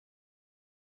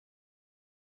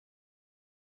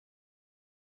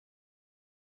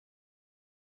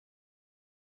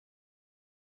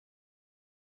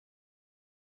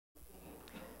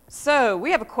So,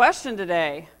 we have a question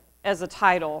today as a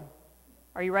title.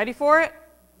 Are you ready for it?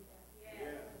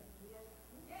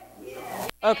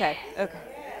 Okay.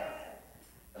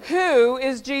 Who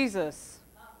is Jesus?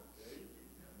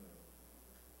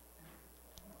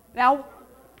 Now,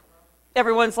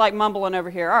 everyone's like mumbling over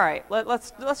here. All right,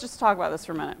 let's just talk about this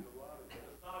for a minute.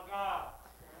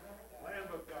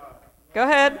 Go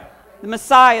ahead. The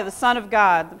Messiah, the Son of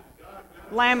God,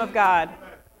 the Lamb of God,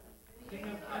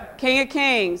 King of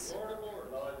Kings,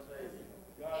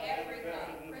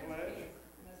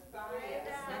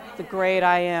 the great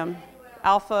I am,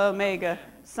 Alpha, Omega,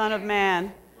 Son of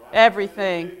Man,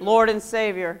 everything, Lord and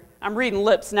Savior. I'm reading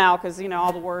lips now because, you know,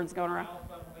 all the words going around.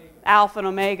 Alpha and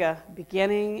Omega,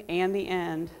 beginning and the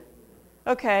end.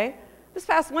 Okay, this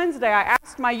past Wednesday I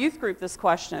asked my youth group this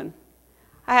question.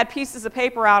 I had pieces of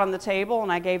paper out on the table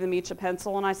and I gave them each a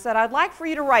pencil and I said, I'd like for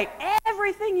you to write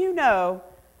everything you know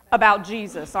about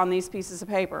Jesus on these pieces of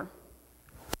paper.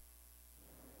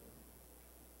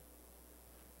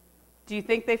 Do you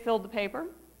think they filled the paper?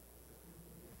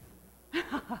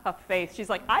 Faith, she's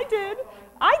like, I did.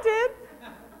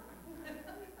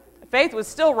 Faith was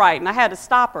still right, and I had to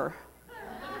stop her.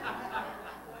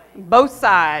 Both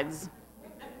sides.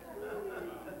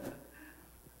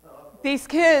 These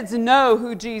kids know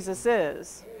who Jesus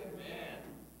is.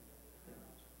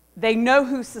 They know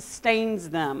who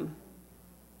sustains them.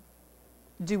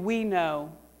 Do we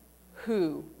know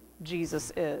who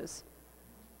Jesus is?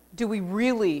 Do we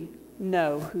really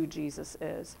know who Jesus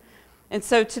is? And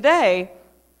so today,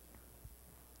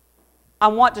 I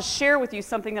want to share with you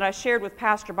something that I shared with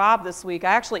Pastor Bob this week.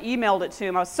 I actually emailed it to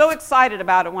him. I was so excited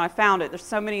about it when I found it. There's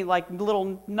so many like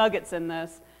little nuggets in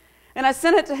this. And I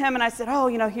sent it to him and I said, oh,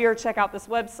 you know, here, check out this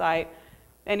website.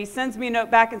 And he sends me a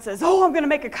note back and says, oh, I'm going to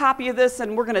make a copy of this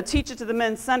and we're going to teach it to the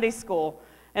men's Sunday school.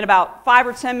 And about 5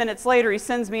 or 10 minutes later, he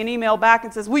sends me an email back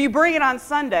and says, will you bring it on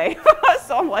Sunday?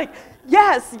 So I'm like,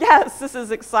 yes, this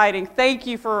is exciting. Thank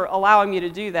you for allowing me to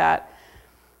do that.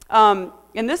 And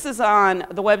this is on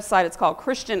the website. It's called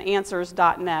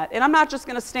christiananswers.net. And I'm not just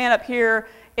going to stand up here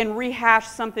and rehash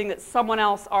something that someone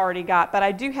else already got, but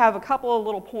I do have a couple of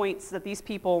little points that these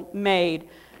people made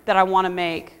that I want to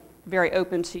make very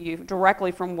open to you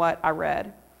directly from what I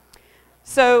read.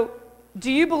 So, do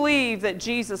you believe that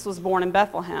Jesus was born in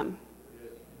Bethlehem?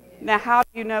 Now, how do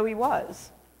you know he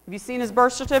was? Have you seen his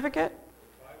birth certificate?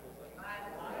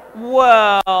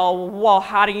 Well,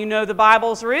 how do you know the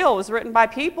Bible's real? It was written by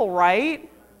people,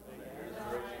 right?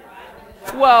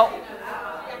 Well,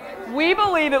 we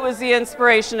believe it was the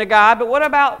inspiration of God, but what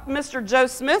about Mr. Joe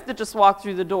Smith that just walked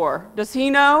through the door? Does he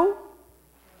know?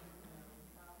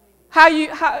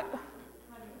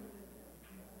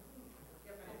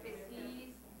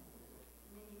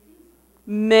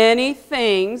 Many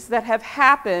things that have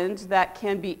happened that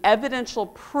can be evidential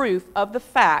proof of the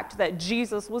fact that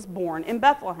Jesus was born in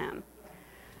Bethlehem.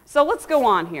 So let's go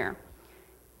on here.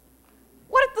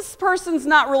 What if this person's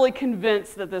not really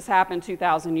convinced that this happened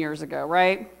 2,000 years ago,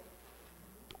 right?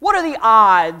 What are the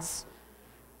odds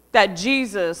that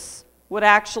Jesus would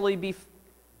actually be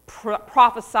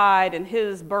prophesied and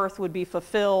his birth would be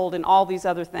fulfilled and all these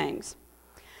other things?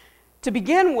 To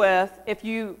begin with, if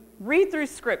you read through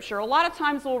Scripture, a lot of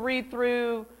times we'll read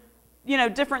through, you know,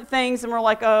 different things and we're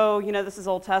like, oh, you know, this is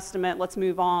Old Testament, let's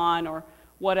move on or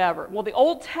whatever. Well, the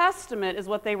Old Testament is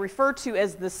what they refer to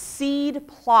as the seed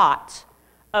plot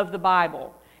of the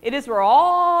Bible. It is where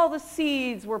all the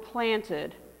seeds were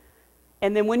planted.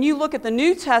 And then when you look at the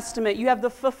New Testament, you have the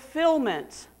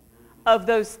fulfillment of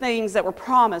those things that were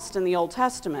promised in the Old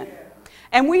Testament.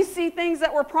 And we see things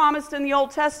that were promised in the Old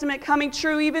Testament coming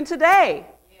true even today.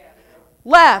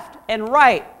 Left and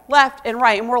right. And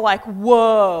we're like,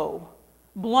 whoa,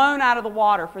 blown out of the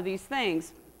water for these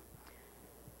things.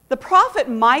 The prophet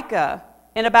Micah,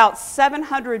 in about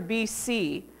 700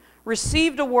 BC,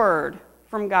 received a word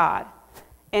from God.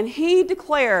 And he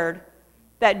declared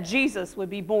that Jesus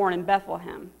would be born in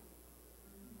Bethlehem.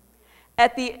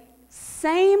 At the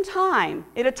same time,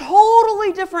 in a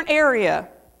totally different area,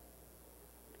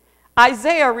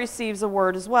 Isaiah receives a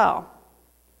word as well,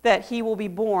 that he will be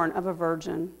born of a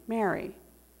Virgin Mary.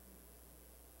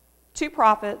 Two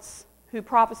prophets who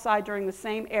prophesied during the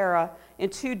same era in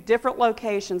two different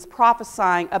locations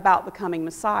prophesying about the coming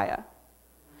Messiah.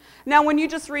 Now, when you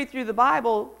just read through the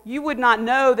Bible, you would not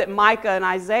know that Micah and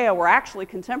Isaiah were actually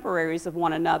contemporaries of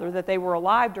one another, that they were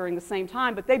alive during the same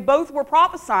time, but they both were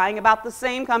prophesying about the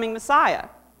same coming Messiah.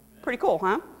 Pretty cool,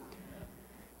 huh?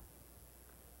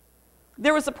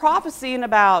 There was a prophecy in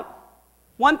about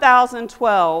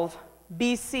 1012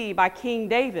 BC by King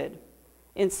David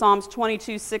in Psalms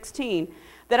 22:16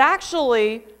 that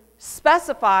actually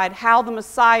specified how the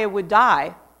Messiah would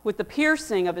die, with the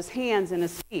piercing of his hands and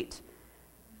his feet,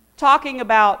 talking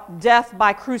about death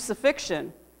by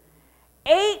crucifixion.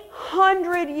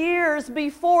 800 years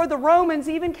before the Romans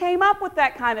even came up with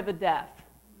that kind of a death.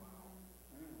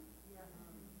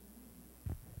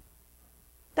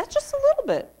 That's just a little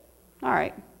bit. All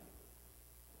right.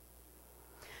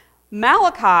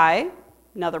 Malachi,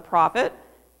 another prophet,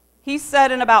 he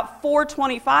said in about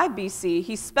 425 BC,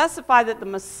 he specified that the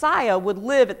Messiah would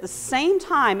live at the same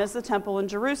time as the temple in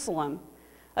Jerusalem,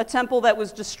 a temple that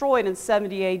was destroyed in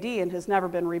 70 AD and has never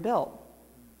been rebuilt.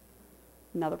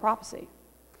 Another prophecy.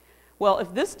 Well,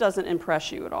 if this doesn't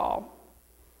impress you at all,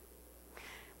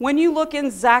 when you look in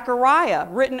Zechariah,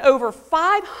 written over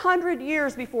 500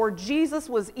 years before Jesus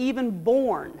was even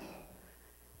born,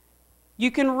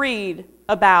 you can read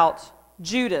about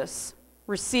Judas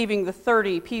receiving the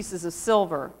 30 pieces of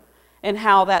silver and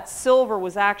how that silver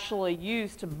was actually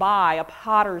used to buy a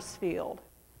potter's field.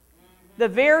 The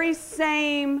very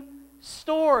same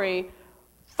story,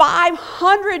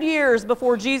 500 years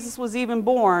before Jesus was even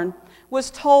born,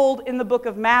 was told in the book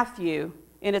of Matthew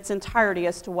in its entirety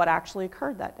as to what actually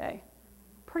occurred that day.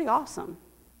 Pretty awesome.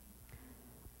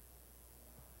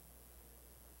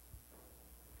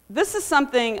 This is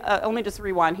something, let me just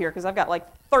rewind here because I've got like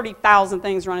 30,000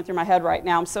 things running through my head right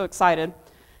now. I'm so excited.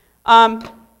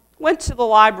 Went to the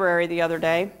library the other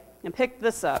day and picked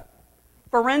this up.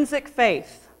 Forensic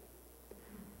Faith.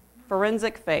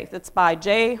 Forensic Faith. It's by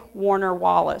J. Warner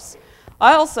Wallace.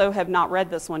 I also have not read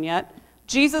this one yet.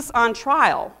 Jesus on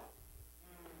Trial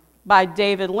by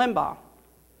David Limbaugh.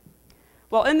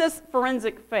 Well, in this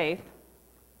Forensic Faith,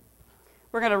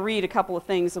 we're going to read a couple of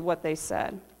things of what they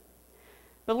said.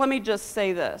 But let me just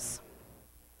say this.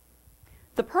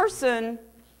 The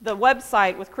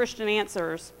website with Christian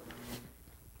Answers,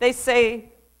 they say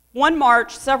 1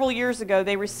 March, several years ago,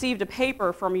 they received a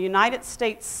paper from a United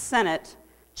States Senate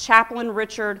Chaplain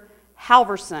Richard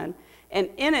Halverson, and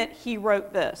in it he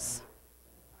wrote this.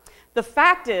 The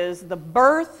fact is, the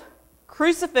birth,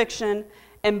 crucifixion,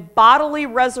 and bodily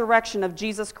resurrection of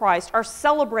Jesus Christ are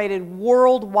celebrated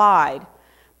worldwide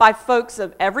by folks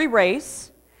of every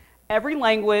race, every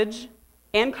language,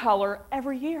 and color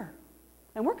every year.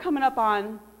 And we're coming up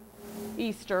on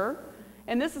Easter,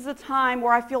 and this is a time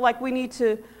where I feel like we need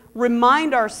to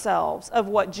remind ourselves of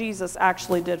what Jesus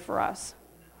actually did for us.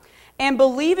 And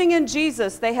believing in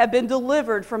Jesus, they have been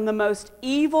delivered from the most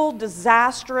evil,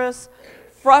 disastrous,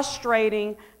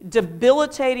 frustrating,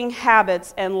 debilitating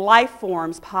habits and life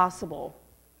forms possible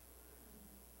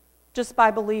just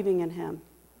by believing in him.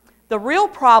 The real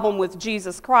problem with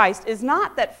Jesus Christ is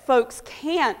not that folks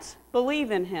can't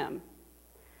believe in him,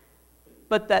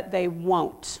 but that they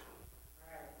won't.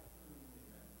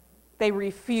 They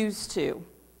refuse to.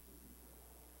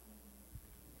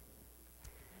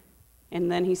 And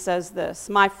then he says this,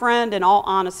 my friend, in all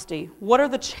honesty, what are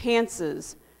the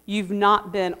chances you've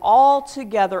not been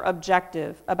altogether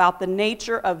objective about the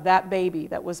nature of that baby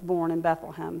that was born in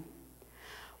Bethlehem?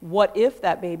 What if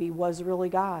that baby was really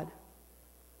God?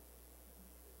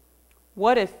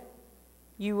 What if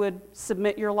you would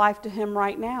submit your life to him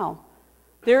right now?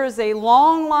 There is a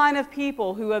long line of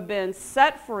people who have been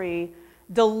set free,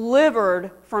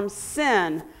 delivered from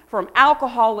sin, from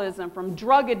alcoholism, from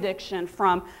drug addiction,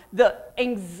 from the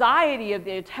anxiety of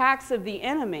the attacks of the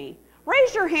enemy.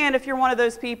 Raise your hand if you're one of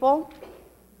those people.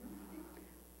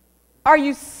 Are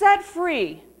you set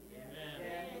free?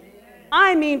 Amen.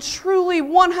 I mean, truly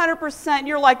 100%.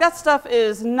 You're like, that stuff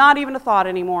is not even a thought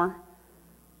anymore.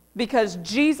 Because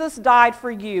Jesus died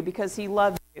for you, because he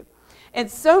loved you. And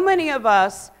so many of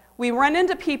us, we run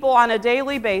into people on a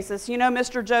daily basis. You know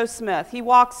Mr. Joe Smith. He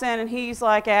walks in and he's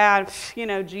like,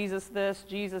 Jesus this,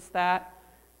 Jesus that.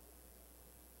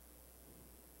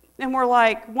 And we're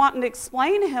like wanting to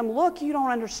explain to him, look, you don't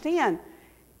understand.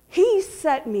 He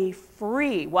set me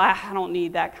free. Well, I don't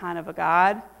need that kind of a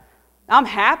God. I'm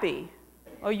happy.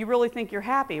 Oh, you really think you're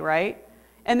happy, right?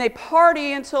 And they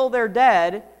party until they're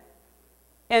dead,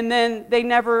 and then they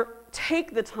never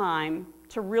take the time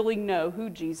to really know who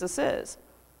Jesus is.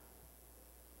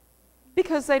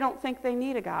 Because they don't think they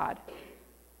need a God.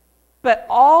 But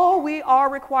all we are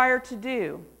required to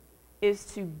do is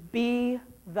to be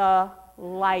the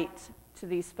light to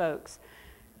these folks.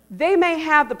 They may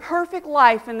have the perfect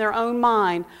life in their own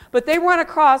mind, but they run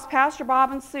across Pastor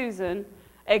Bob and Susan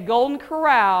at Golden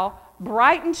Corral,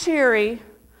 bright and cheery,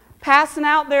 passing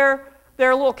out their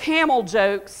little camel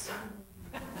jokes.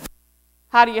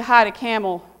 How do you hide a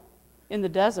camel in the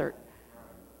desert?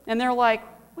 And they're like,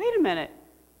 wait a minute.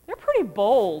 They're pretty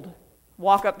bold,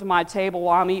 walk up to my table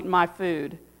while I'm eating my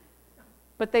food.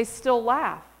 But they still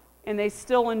laugh and they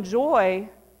still enjoy.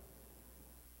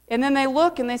 And then they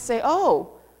look and they say,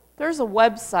 oh, there's a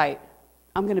website.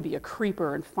 I'm going to be a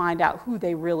creeper and find out who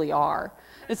they really are.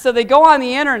 And so they go on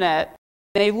the internet,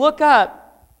 and they look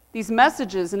up these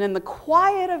messages, and in the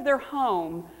quiet of their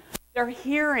home, they're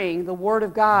hearing the Word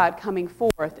of God coming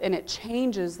forth, and it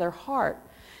changes their heart.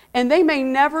 And they may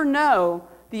never know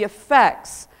the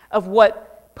effects of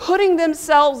what putting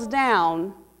themselves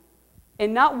down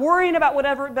and not worrying about what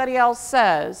everybody else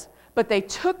says, but they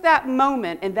took that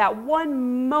moment, and that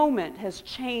one moment has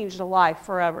changed a life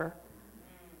forever.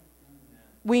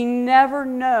 We never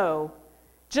know.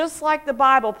 Just like the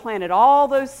Bible planted all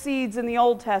those seeds in the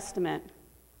Old Testament,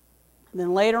 and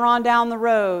then later on down the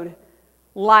road,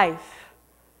 life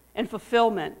and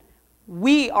fulfillment.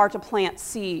 We are to plant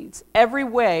seeds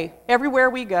everywhere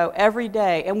we go, every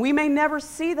day. And we may never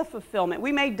see the fulfillment.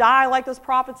 We may die like those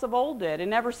prophets of old did and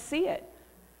never see it.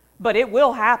 But it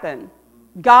will happen.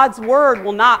 God's word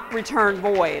will not return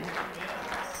void.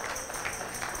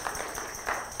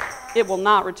 It will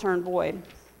not return void.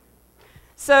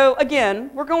 So again,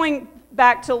 we're going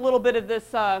back to a little bit of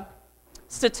this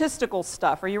statistical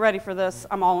stuff. Are you ready for this?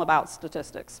 I'm all about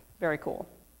statistics. Very cool.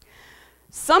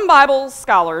 Some Bible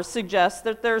scholars suggest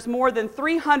that there's more than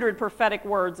 300 prophetic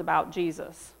words about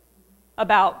Jesus,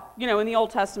 about, in the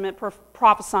Old Testament,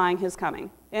 prophesying his coming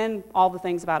and all the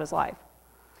things about his life.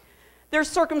 There's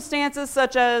circumstances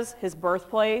such as his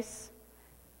birthplace,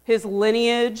 his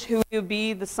lineage, who he would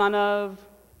be the son of,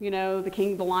 the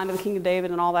line of the king of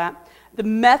David and all that, the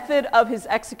method of his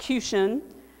execution,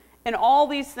 and all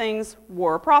these things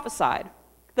were prophesied.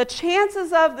 The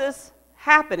chances of this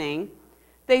happening,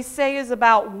 they say, is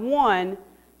about 1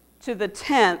 to the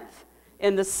 10th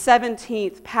in the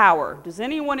 17th power. Does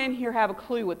anyone in here have a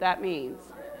clue what that means?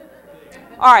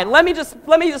 All right, let me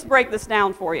just break this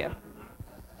down for you.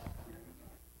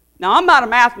 Now, I'm not a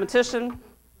mathematician,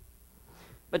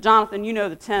 but Jonathan, you know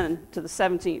the 10 to the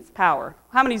 17th power.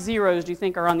 How many zeros do you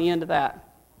think are on the end of that?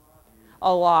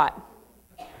 A lot.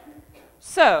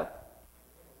 So,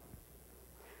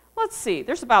 let's see.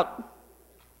 There's about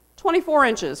 24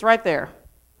 inches right there.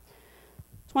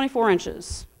 24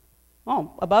 inches.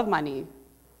 Oh, above my knee.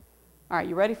 All right,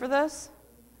 you ready for this?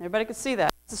 Everybody can see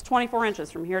that. This is 24 inches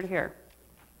from here to here.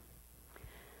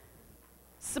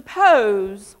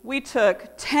 Suppose we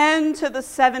took 10 to the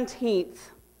 17th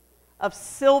of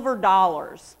silver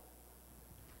dollars.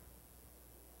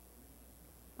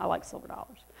 I like silver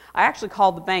dollars. I actually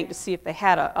called the bank to see if they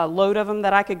had a load of them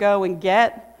that I could go and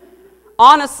get.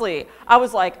 Honestly, I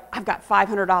was like, I've got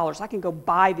 $500. I can go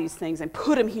buy these things and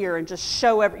put them here and just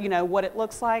show what it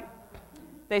looks like.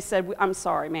 They said, I'm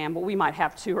sorry, ma'am, but we might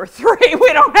have 2 or 3.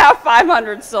 We don't have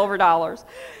 500 silver dollars.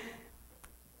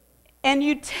 And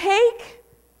you take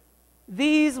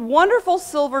these wonderful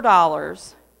silver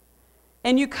dollars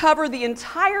and you cover the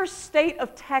entire state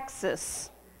of Texas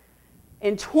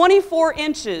in 24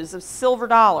 inches of silver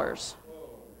dollars.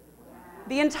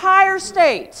 The entire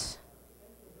state.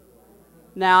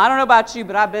 Now, I don't know about you,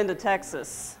 but I've been to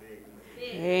Texas.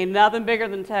 Ain't nothing bigger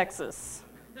than Texas.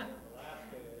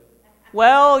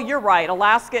 Well, you're right.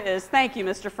 Alaska is. Thank you,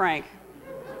 Mr. Frank.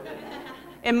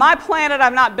 In my planet,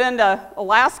 I've not been to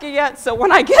Alaska yet, so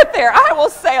when I get there, I will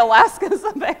say Alaska's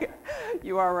big.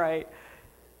 You are right.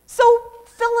 So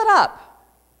fill it up.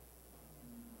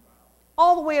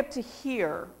 All the way up to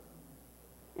here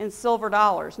in silver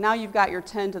dollars. Now you've got your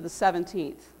 10 to the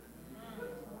 17th.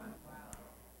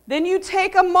 Then you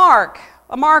take a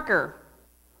marker,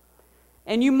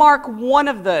 and you mark one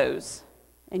of those,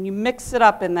 and you mix it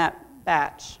up in that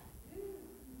batch.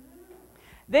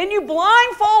 Then you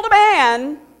blindfold a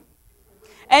man,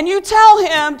 and you tell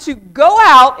him to go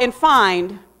out and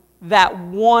find that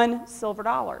one silver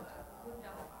dollar.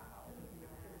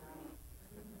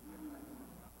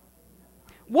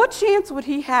 What chance would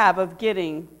he have of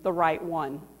getting the right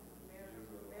one?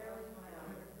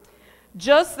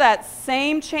 Just that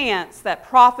same chance that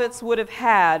prophets would have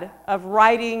had of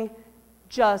writing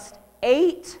just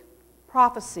 8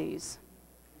 prophecies.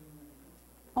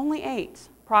 Only 8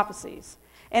 prophecies.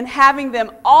 And having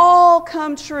them all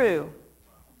come true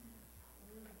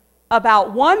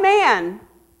about one man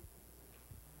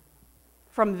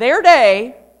from their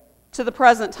day to the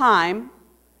present time,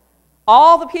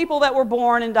 all the people that were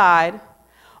born and died,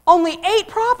 only 8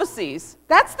 prophecies.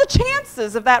 That's the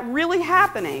chances of that really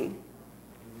happening.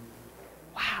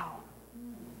 Wow.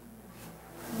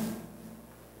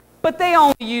 But they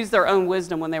only used their own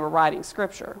wisdom when they were writing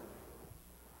Scripture.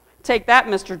 Take that,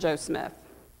 Mr. Joe Smith.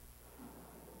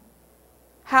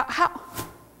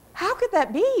 How could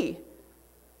that be?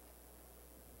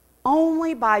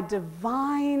 Only by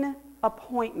divine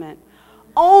appointment.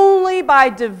 Only by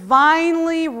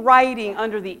divinely writing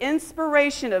under the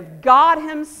inspiration of God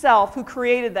himself, who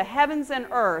created the heavens and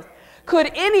earth,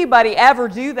 could anybody ever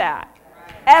do that.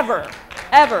 Ever.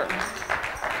 Ever.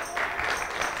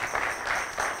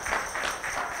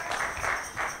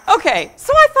 Okay,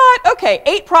 so I thought, okay,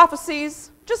 8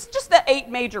 prophecies, just the 8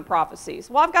 major prophecies.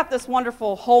 Well, I've got this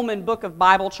wonderful Holman book of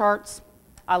Bible charts.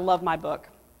 I love my book.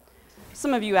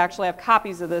 Some of you actually have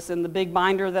copies of this in the big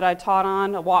binder that I taught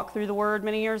on, A Walk Through the Word,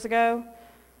 many years ago.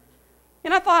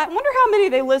 And I thought, I wonder how many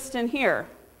they list in here.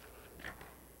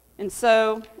 And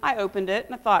so I opened it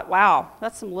and I thought, wow,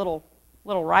 that's some little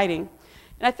writing.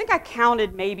 And I think I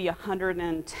counted maybe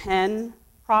 110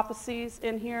 prophecies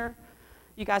in here.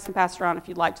 You guys can pass around if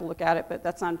you'd like to look at it, but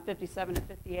that's on 57 and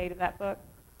 58 of that book.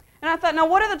 And I thought, now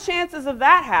what are the chances of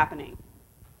that happening?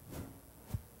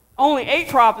 Only 8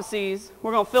 prophecies,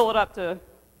 we're going to fill it up to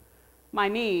my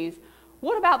knees.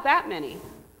 What about that many?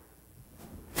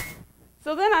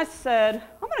 So then I said,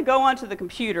 I'm going to go onto the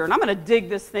computer and I'm going to dig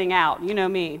this thing out. You know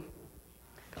me.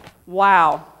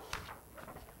 Wow.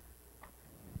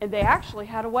 And they actually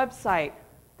had a website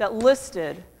that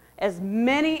listed as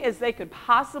many as they could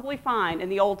possibly find in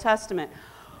the Old Testament.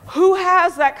 Who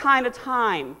has that kind of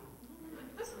time?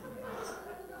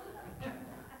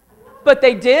 But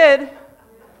they did.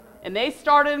 And they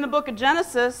started in the book of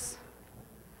Genesis,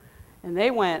 and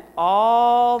they went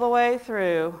all the way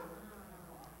through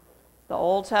the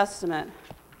Old Testament,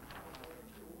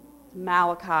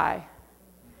 Malachi,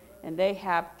 and they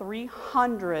have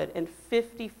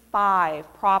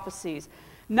 355 prophecies.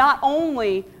 Not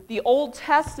only the Old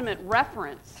Testament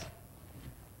reference,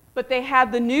 but they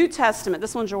have the New Testament.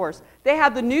 This one's yours. They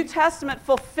have the New Testament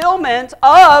fulfillment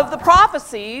of the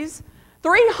prophecies,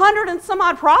 300 and some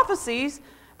odd prophecies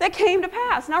that came to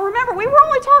pass. Now remember, we were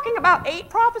only talking about 8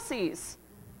 prophecies.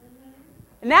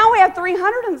 Now we have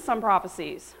 300 and some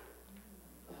prophecies.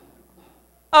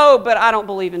 Oh, but I don't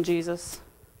believe in Jesus.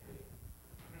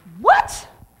 What?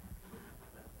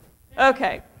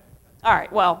 Okay. All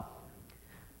right, well,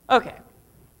 okay.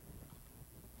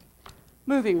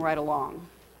 Moving right along.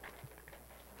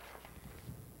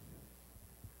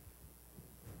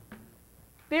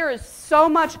 There is so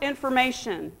much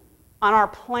information on our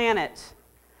planet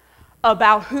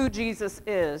about who Jesus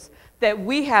is that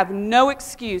we have no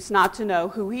excuse not to know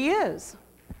who he is.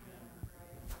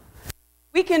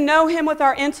 We can know him with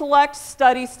our intellect,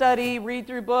 study, read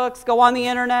through books, go on the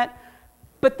internet,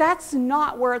 but that's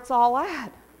not where it's all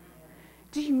at.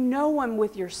 Do you know him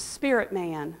with your spirit,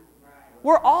 man?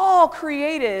 We're all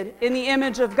created in the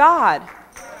image of God.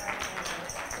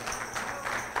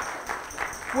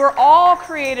 We're all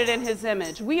created in his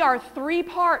image. We are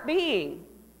 3-part being.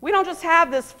 We don't just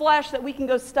have this flesh that we can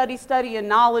go study, and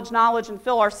knowledge, and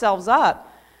fill ourselves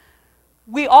up.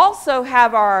 We also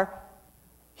have our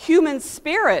human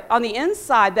spirit on the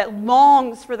inside that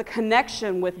longs for the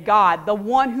connection with God, the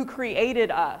one who created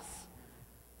us.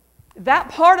 That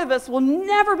part of us will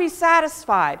never be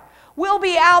satisfied. We'll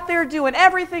be out there doing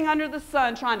everything under the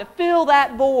sun, trying to fill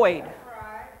that void,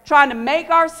 trying to make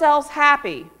ourselves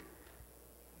happy,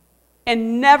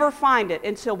 and never find it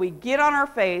until we get on our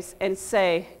face and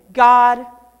say, God,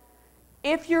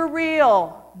 if you're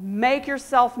real, make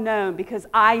yourself known, because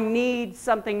I need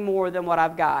something more than what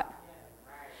I've got.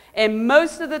 And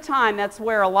most of the time, that's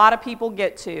where a lot of people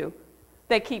get to.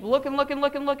 They keep looking,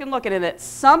 and at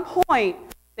some point,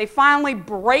 they finally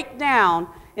break down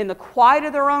in the quiet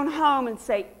of their own home and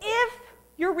say, if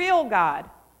you're real, God,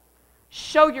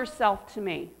 show yourself to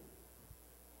me.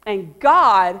 And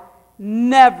God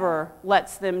never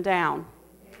lets them down.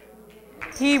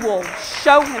 He will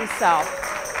show himself.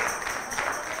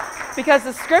 Because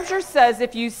the scripture says,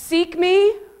 if you seek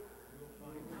me,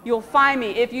 you'll find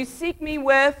me. If you seek me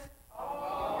with,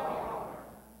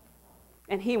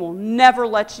 and he will never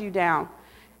let you down.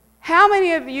 How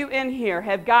many of you in here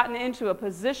have gotten into a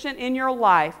position in your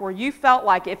life where you felt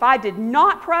like, if I did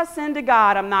not press into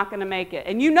God, I'm not going to make it?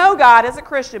 And you know God as a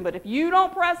Christian, but if you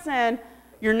don't press in,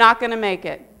 you're not going to make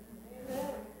it.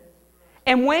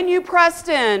 And when you pressed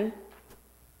in,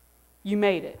 you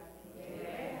made it.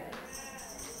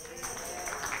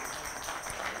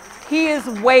 He is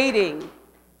waiting.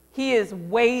 He is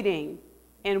waiting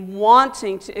and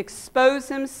wanting to expose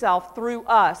himself through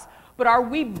us. But are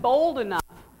we bold enough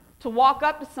to walk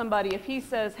up to somebody if he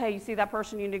says, hey, you see that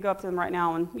person, you need to go up to them right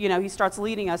now, and he starts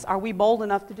leading us? Are we bold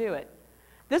enough to do it?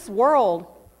 This world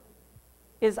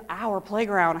is our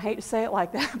playground. I hate to say it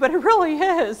like that, but it really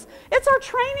is. It's our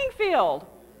training field.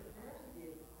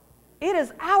 It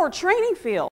is our training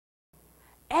field.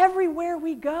 Everywhere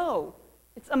we go.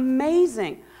 It's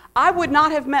amazing. I would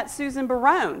not have met Susan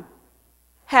Barone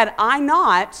had I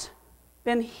not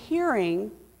been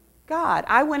hearing God.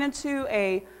 I went into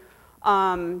it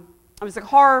was a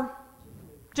car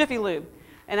Jiffy Lube,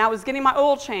 and I was getting my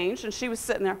oil changed, and she was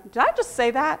sitting there. Did I just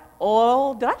say that?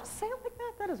 Oil? Did I just say it like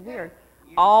that? That is weird.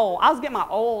 Oh, I was getting my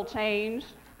oil changed.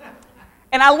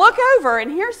 And I look over,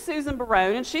 and here's Susan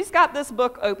Barone, and she's got this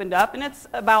book opened up, and it's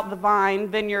about the vine,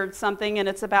 vineyard something, and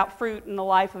it's about fruit in the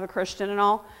life of a Christian and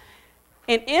all.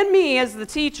 And in me as the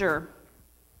teacher,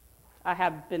 I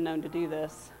have been known to do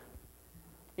this.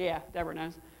 Yeah, Deborah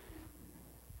knows.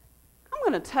 I'm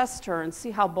going to test her and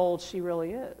see how bold she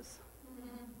really is.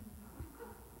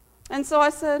 And so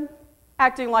I said,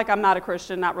 acting like I'm not a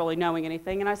Christian, not really knowing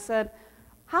anything, and I said,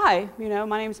 hi,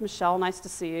 my name's Michele, nice to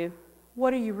see you.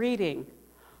 What are you reading?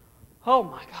 Oh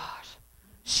my gosh.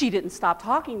 She didn't stop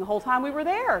talking the whole time we were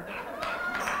there.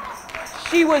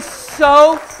 She was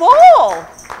so full.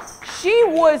 She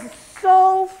was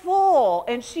so full.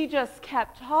 And she just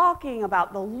kept talking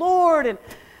about the Lord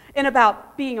and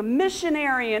about being a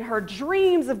missionary and her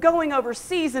dreams of going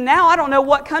overseas. And now I don't know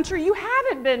what country you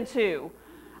haven't been to.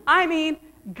 I mean,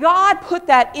 God put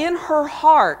that in her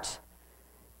heart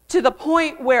to the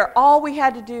point where all we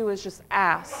had to do was just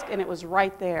ask, and it was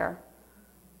right there.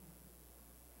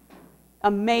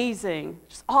 Amazing.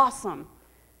 Just awesome.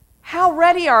 How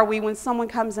ready are we when someone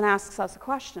comes and asks us a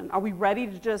question? Are we ready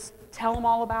to just tell them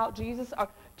all about Jesus? Or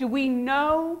do we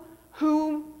know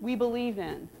whom we believe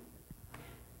in?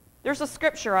 There's a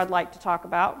scripture I'd like to talk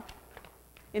about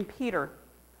in Peter.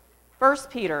 1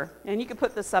 Peter, and you can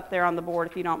put this up there on the board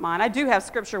if you don't mind. I do have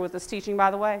scripture with this teaching,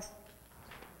 by the way.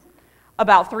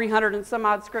 About 300 and some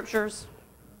odd scriptures.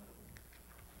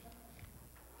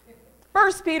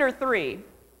 1 Peter 3.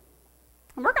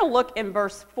 And we're going to look in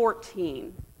verse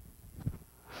 14.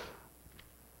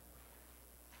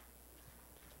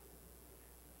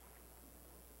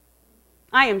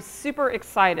 I am super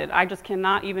excited. I just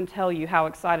cannot even tell you how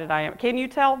excited I am. Can you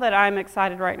tell that I'm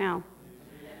excited right now?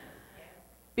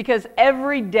 Because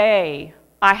every day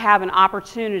I have an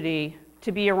opportunity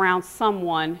to be around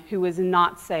someone who is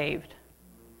not saved.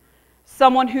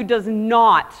 Someone who does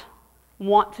not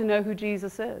want to know who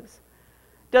Jesus is.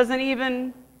 Doesn't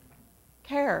even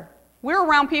care. We're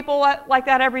around people like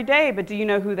that every day, but do you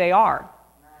know who they are?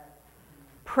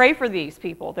 Pray for these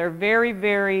people. They're very,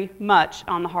 very much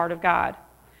on the heart of God.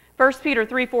 1 Peter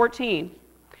 3:14.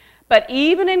 But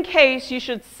even in case you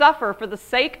should suffer for the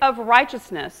sake of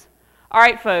righteousness. All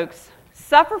right, folks,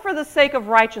 suffer for the sake of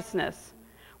righteousness.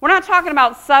 We're not talking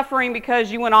about suffering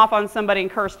because you went off on somebody and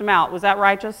cursed them out. Was that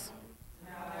righteous?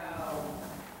 No.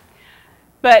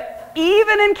 But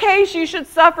even in case you should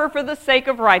suffer for the sake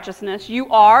of righteousness, you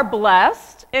are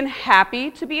blessed and happy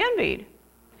to be envied.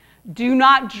 Do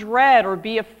not dread or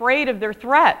be afraid of their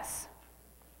threats.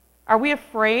 Are we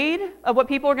afraid of what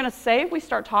people are going to say if we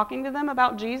start talking to them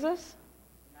about Jesus?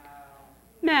 No.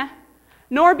 Meh.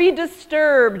 Nor be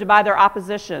disturbed by their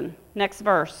opposition. Next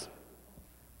verse.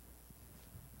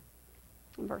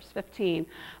 Verse 15.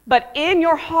 But in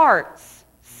your hearts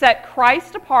set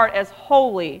Christ apart as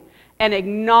holy and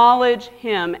acknowledge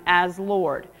him as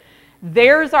Lord.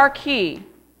 There's our key.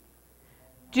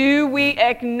 Do we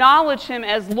acknowledge him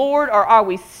as Lord, or are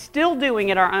we still doing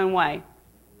it our own way?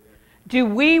 Do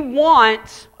we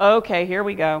want... Okay, here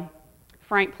we go.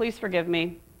 Frank, please forgive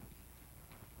me.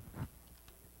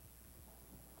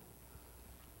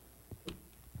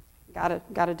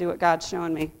 Got to do what God's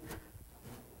showing me.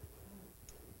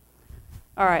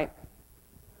 All right.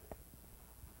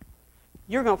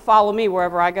 You're going to follow me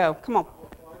wherever I go. Come on.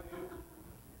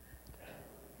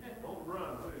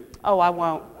 Oh, I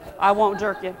won't. I won't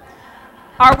jerk you.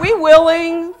 Are we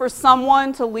willing for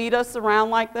someone to lead us around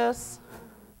like this?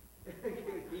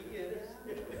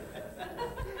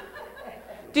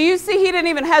 Do you see he didn't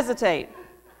even hesitate?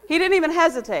 He didn't even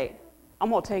hesitate. I'm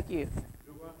going to take you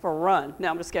for a run. No,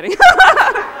 I'm just kidding.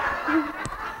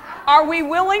 Are we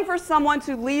willing for someone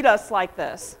to lead us like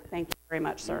this? Thank you very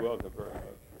much, sir. You're welcome very much.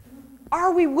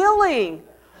 Are we willing?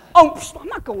 Oh, I'm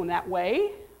not going that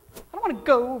way. I don't want to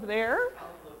go over there.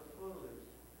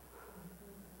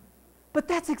 But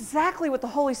that's exactly what the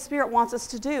Holy Spirit wants us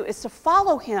to do, is to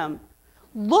follow him.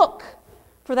 Look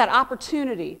for that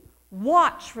opportunity.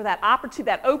 Watch for that opportunity,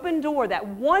 that open door, that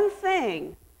one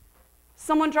thing.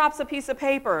 Someone drops a piece of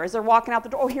paper as they're walking out the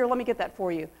door. Oh, here, let me get that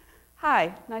for you.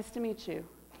 Hi, nice to meet you.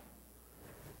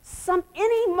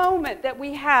 Any moment that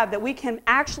we have that we can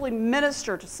actually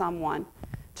minister to someone,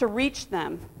 to reach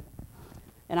them.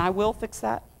 And I will fix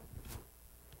that.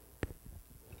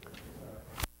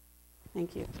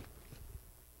 Thank you.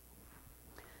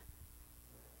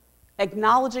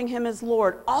 Acknowledging him as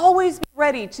Lord. Always be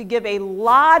ready to give a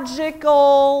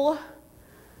logical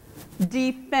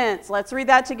defense. Let's read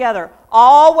that together.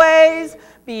 Always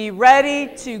be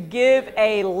ready to give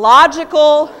a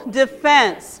logical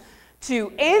defense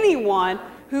to anyone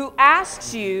who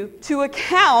asks you to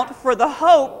account for the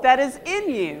hope that is in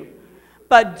you.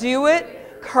 But do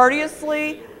it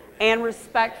courteously and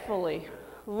respectfully.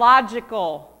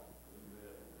 Logical.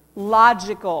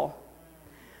 Logical.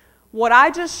 What I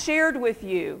just shared with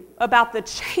you about the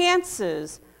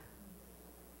chances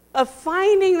of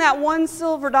finding that $1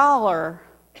 silver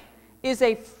is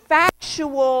a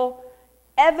factual,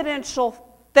 evidential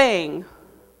thing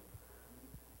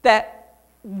that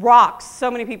rocks so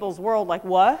many people's world. Like,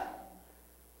 what?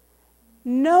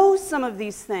 Know some of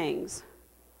these things.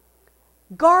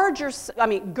 Gird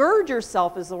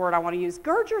yourself is the word I want to use.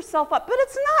 Gird yourself up. But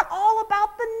it's not all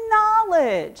about the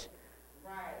knowledge.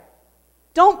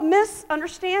 Don't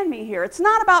misunderstand me here. It's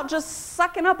not about just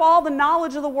sucking up all the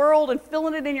knowledge of the world and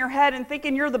filling it in your head and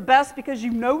thinking you're the best because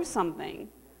you know something.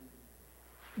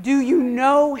 Do you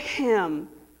know him?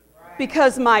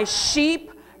 Because my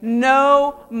sheep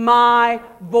know my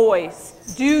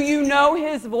voice. Do you know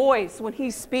his voice when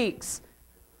he speaks?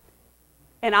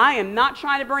 And I am not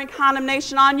trying to bring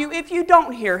condemnation on you if you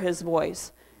don't hear his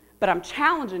voice. But I'm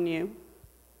challenging you.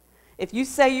 If you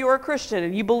say you are a Christian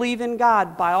and you believe in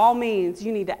God, by all means,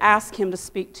 you need to ask him to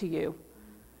speak to you.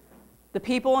 The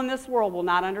people in this world will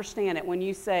not understand it when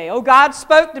you say, oh, God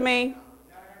spoke to me.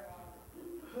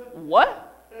 What?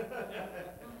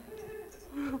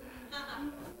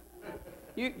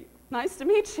 Nice to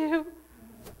meet you.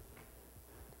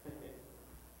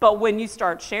 But when you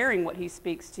start sharing what he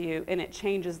speaks to you and it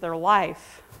changes their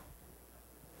life,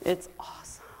 it's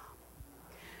awesome.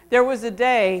 There was a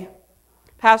day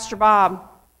Pastor Bob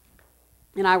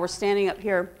and I were standing up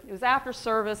here. It was after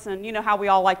service, and you know how we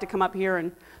all like to come up here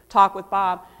and talk with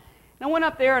Bob. And I went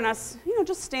up there, and I was,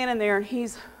 just standing there, and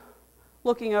he's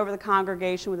looking over the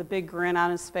congregation with a big grin on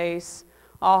his face,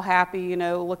 all happy,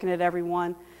 looking at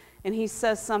everyone. And he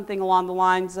says something along the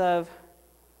lines of,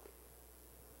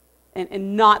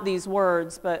 and not these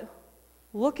words, but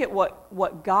look at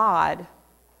what God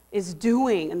is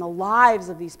doing in the lives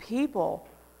of these people.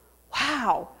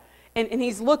 Wow. And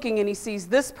he's looking and he sees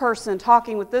this person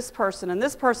talking with this person and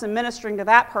this person ministering to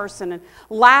that person, and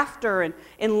laughter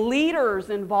and leaders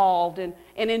involved and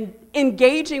in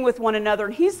engaging with one another.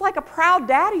 And he's like a proud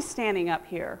daddy standing up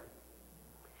here.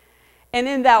 And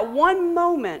in that one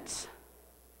moment,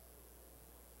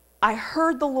 I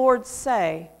heard the Lord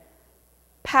say,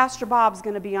 Pastor Bob's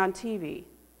going to be on TV.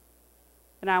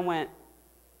 And I went,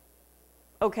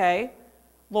 okay,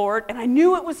 Lord. And I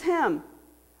knew it was him.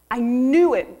 I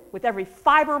knew it with every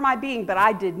fiber of my being, but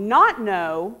I did not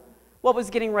know what was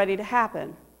getting ready to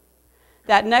happen.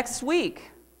 That next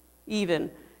week, even,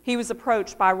 he was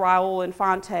approached by Raul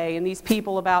Infante and these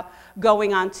people about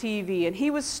going on TV, and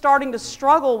he was starting to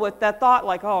struggle with that thought,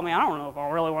 like, oh man, I don't know if I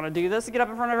really want to do this, get up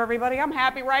in front of everybody. I'm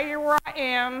happy right here where I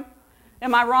am.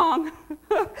 Am I wrong?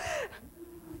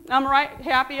 I'm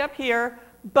happy up here.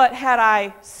 But had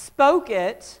I spoke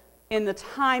it in the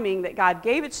timing that God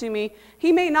gave it to me,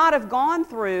 he may not have gone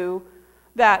through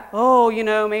that, oh,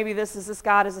 maybe this is this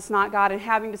God, is this not God, and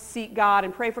having to seek God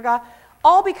and pray for God,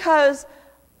 all because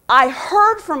I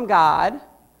heard from God,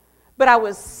 but I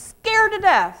was scared to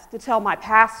death to tell my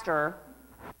pastor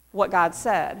what God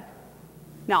said.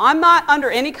 Now, I'm not under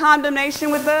any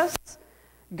condemnation with this.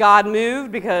 God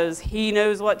moved because he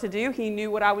knows what to do. He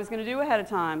knew what I was going to do ahead of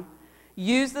time.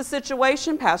 Use the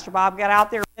situation. Pastor Bob got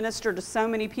out there and ministered to so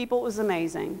many people. It was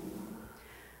amazing.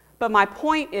 But my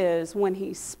point is, when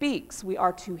he speaks, we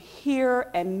are to hear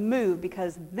and move,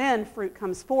 because then fruit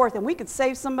comes forth, and we could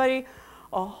save somebody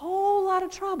a whole lot of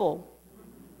trouble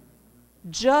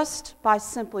just by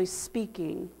simply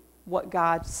speaking what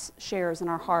God shares in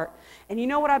our heart. And you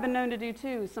know what I've been known to do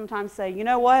too? Sometimes say, you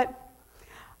know what?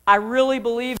 I really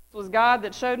believe it was God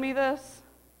that showed me this.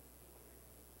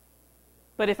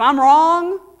 But if I'm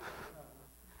wrong,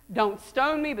 don't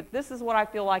stone me, but this is what I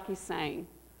feel like he's saying.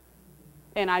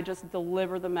 And I just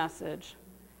deliver the message,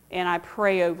 and I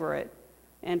pray over it,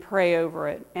 and pray over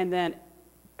it, and then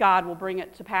God will bring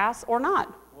it to pass or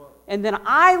not. And then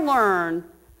I learn,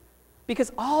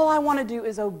 because all I want to do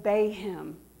is obey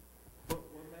him. What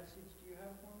message do you have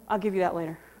for me? I'll give you that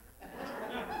later.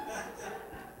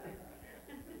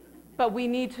 But we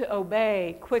need to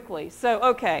obey quickly. So,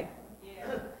 okay.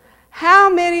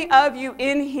 How many of you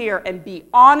in here, and be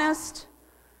honest,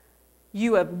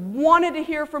 you have wanted to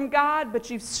hear from God, but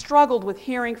you've struggled with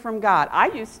hearing from God? I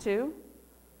used to.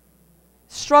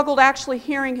 Struggled actually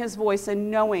hearing his voice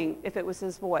and knowing if it was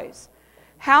his voice.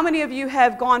 How many of you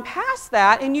have gone past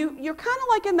that and you're kind of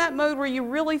like in that mode where you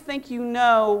really think you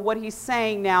know what he's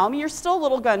saying now? I mean, you're still a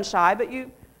little gun shy, but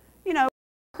you know,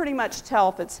 pretty much tell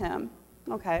if it's him.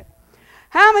 Okay.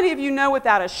 How many of you know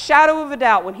without a shadow of a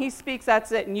doubt when he speaks,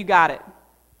 that's it, and you got it?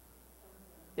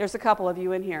 There's a couple of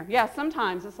you in here. Yeah,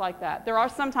 sometimes it's like that. There are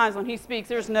some times when he speaks,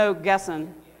 there's no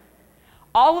guessing.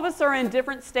 All of us are in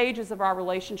different stages of our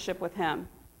relationship with him.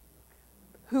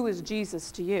 Who is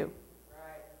Jesus to you?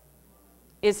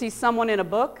 Is he someone in a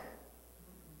book?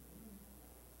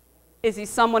 Is he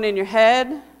someone in your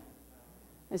head?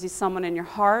 Is he someone in your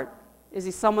heart? Is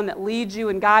he someone that leads you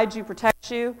and guides you,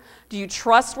 protects you? Do you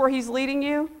trust where he's leading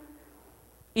you?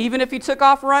 Even if he took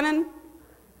off running?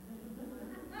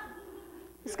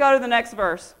 Let's go to the next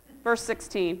verse, verse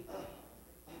 16.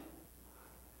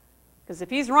 Because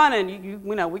if he's running,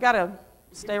 you know, we got to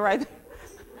stay right there.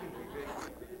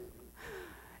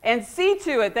 And see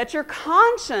to it that your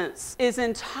conscience is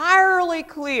entirely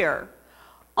clear,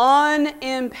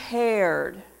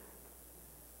 unimpaired.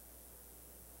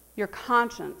 Your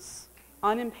conscience,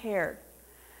 unimpaired.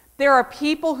 There are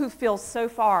people who feel so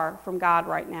far from God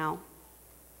right now.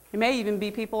 There may even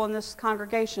be people in this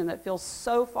congregation that feel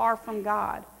so far from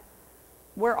God.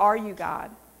 Where are you, God?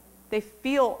 They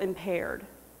feel impaired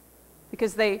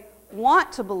because they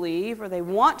want to believe or they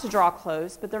want to draw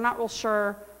close, but they're not real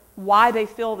sure why they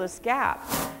fill this gap.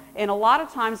 And a lot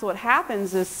of times what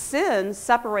happens is sin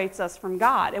separates us from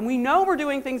God. And we know we're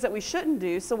doing things that we shouldn't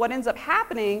do, so what ends up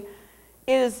happening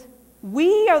is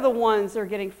we are the ones that are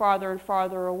getting farther and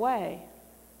farther away.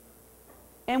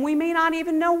 And we may not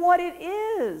even know what it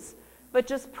is, but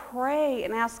just pray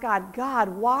and ask God, God,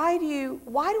 why do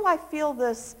I feel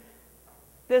this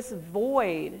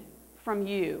void from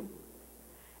you?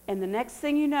 And the next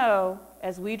thing you know,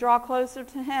 as we draw closer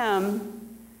to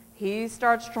him, he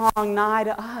starts drawing nigh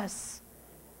to us.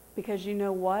 Because you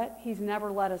know what? He's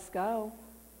never let us go.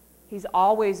 He's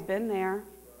always been there.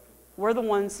 We're the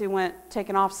ones who went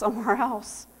taking off somewhere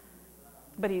else.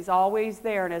 But he's always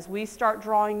there. And as we start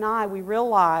drawing nigh, we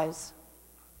realize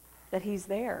that he's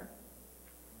there.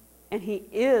 And he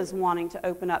is wanting to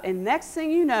open up. And next thing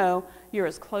you know, you're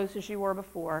as close as you were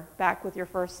before, back with your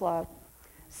first love.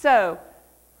 So,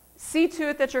 see to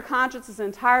it that your conscience is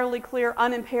entirely clear,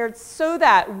 unimpaired, so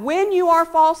that when you are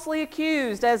falsely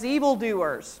accused as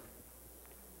evildoers,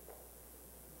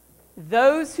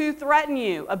 those who threaten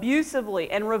you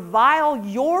abusively and revile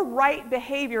your right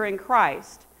behavior in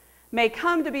Christ may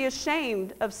come to be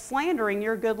ashamed of slandering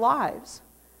your good lives.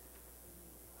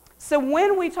 So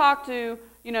when we talk to,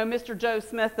 you know, Mr. Joe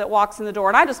Smith that walks in the door,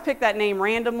 and I just picked that name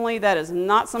randomly, that is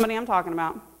not somebody I'm talking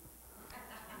about.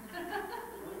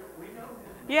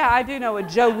 Yeah, I do know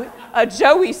a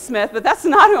Joey Smith, but that's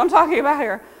not who I'm talking about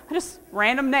here. Just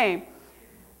random name.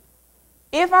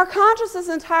 If our conscience is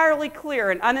entirely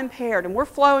clear and unimpaired, and we're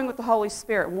flowing with the Holy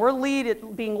Spirit, and we're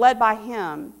being led by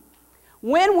him,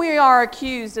 when we are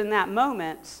accused in that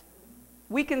moment,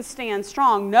 we can stand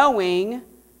strong knowing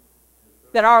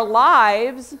that our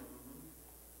lives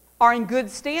are in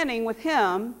good standing with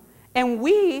him, and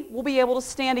we will be able to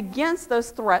stand against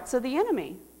those threats of the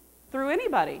enemy through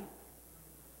anybody.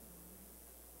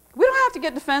 We don't have to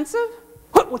get defensive.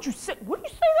 What you say? What do you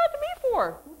say that to me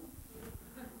for?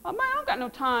 Oh, man, I don't got no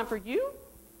time for you.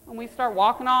 And we start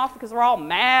walking off because we're all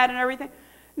mad and everything.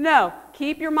 No,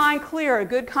 keep your mind clear, a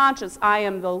good conscience. I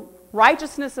am the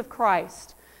righteousness of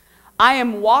Christ. I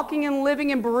am walking and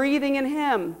living and breathing in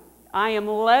him. I am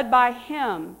led by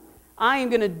him. I am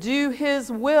going to do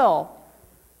his will.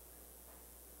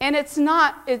 And it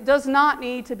does not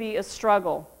need to be a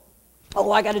struggle. Oh,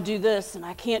 I got to do this, and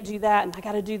I can't do that, and I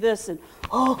got to do this, and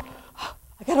oh,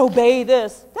 I got to obey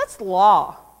this. That's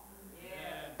law. Yeah.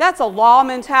 That's a law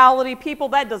mentality. People,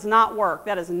 that does not work.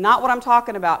 That is not what I'm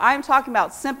talking about. I'm talking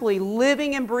about simply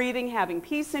living and breathing, having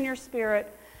peace in your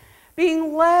spirit,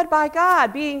 being led by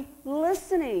God,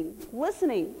 listening,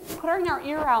 putting our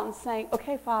ear out and saying,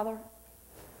 okay, Father,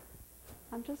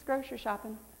 I'm just grocery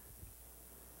shopping.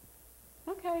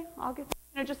 Okay, I'll get...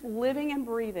 just living and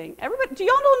breathing. Everybody, do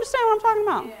y'all understand what I'm talking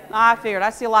about? Yeah. I figured.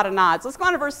 I see a lot of nods. Let's go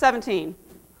on to verse 17.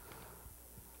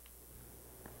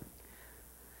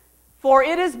 For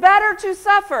it is better to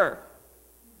suffer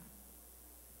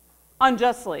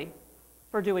unjustly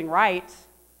for doing right,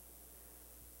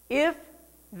 if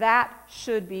that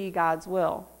should be God's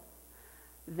will,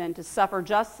 than to suffer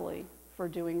justly for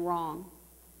doing wrong.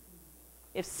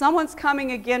 If someone's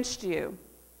coming against you,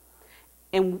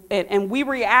 and we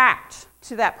react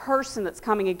to that person that's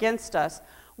coming against us,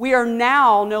 we are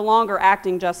now no longer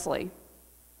acting justly.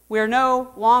 We are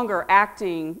no longer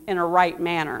acting in a right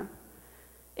manner.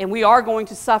 And we are going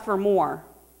to suffer more.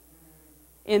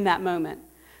 in that moment.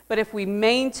 But if we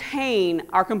maintain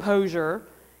our composure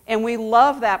and we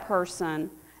love that person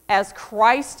as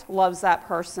Christ loves that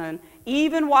person,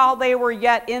 even while they were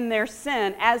yet in their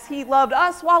sin, as he loved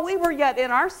us while we were yet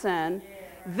in our sin,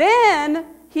 then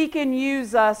he can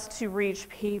use us to reach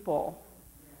people.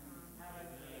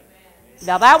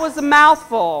 Now that was a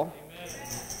mouthful.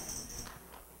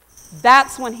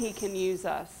 That's when he can use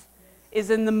us, is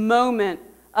in the moment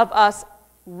of us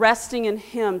resting in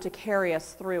him to carry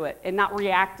us through it and not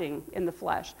reacting in the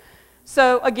flesh.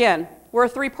 So again, we're a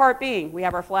three-part being. We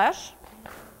have our flesh,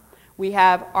 we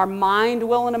have our mind,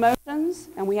 will, and emotions,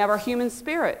 and we have our human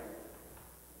spirit.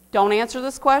 Don't answer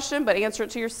this question, but answer it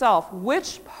to yourself.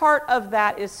 Which part of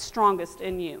that is strongest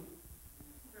in you?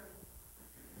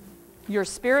 Your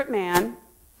spirit man,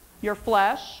 your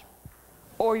flesh,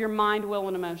 or your mind, will,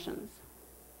 and emotions?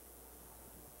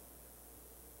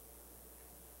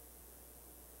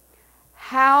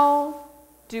 How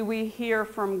do we hear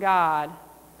from God?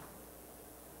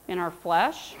 In our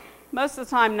flesh? Most of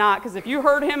the time not, because if you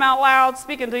heard him out loud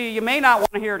speaking to you, you may not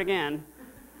want to hear it again.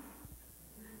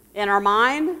 In our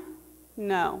mind?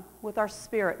 No, with our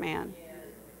spirit man.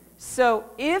 So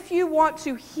if you want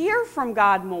to hear from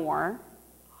God more,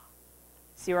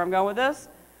 see where I'm going with this?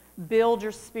 Build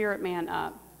your spirit man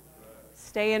up.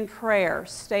 Stay in prayer.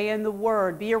 Stay in the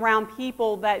Word. Be around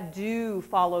people that do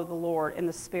follow the Lord in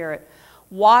the Spirit.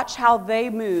 Watch how they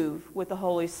move with the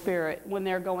Holy Spirit when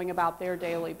they're going about their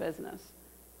daily business.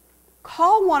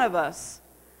 Call one of us.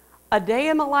 A day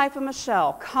in the life of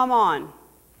Michele. Come on.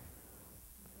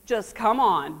 Just come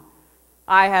on.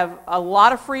 I have a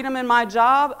lot of freedom in my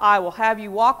job. I will have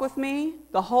you walk with me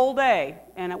the whole day,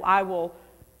 and I will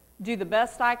do the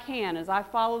best I can as I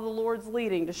follow the Lord's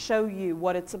leading to show you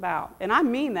what it's about. And I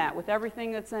mean that with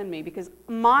everything that's in me, because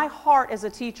my heart as a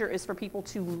teacher is for people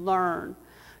to learn,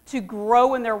 to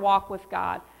grow in their walk with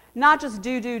God. Not just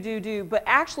do, but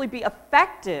actually be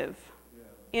effective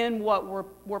in what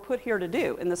we're put here to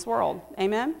do in this world.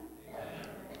 Amen?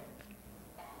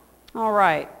 All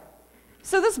right.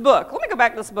 So this book, let me go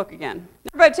back to this book again.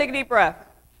 Everybody take a deep breath.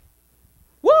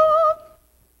 Woo!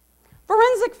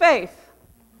 Forensic Faith.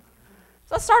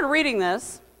 So I started reading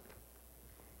this,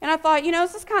 and I thought,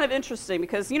 this is kind of interesting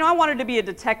because, I wanted to be a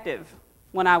detective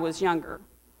when I was younger.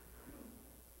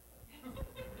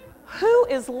 Who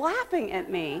is laughing at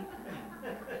me?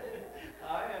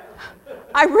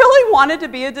 I really wanted to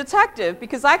be a detective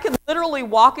because I could literally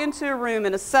walk into a room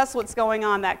and assess what's going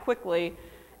on that quickly,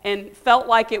 and felt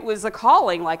like it was a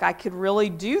calling, like I could really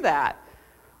do that.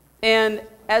 And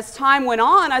as time went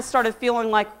on, I started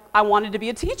feeling like I wanted to be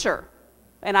a teacher.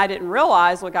 And I didn't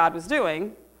realize what God was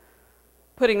doing,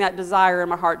 putting that desire in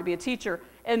my heart to be a teacher.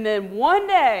 And then one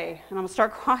day, and I'm going to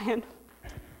start crying,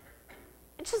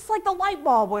 it's just like the light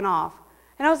bulb went off.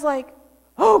 And I was like,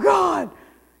 oh God,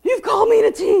 you've called me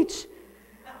to teach.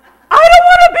 I don't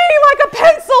want to be like a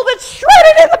pencil that's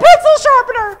shredded in the pencil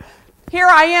sharpener. Here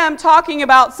I am talking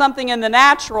about something in the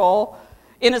natural,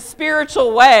 in a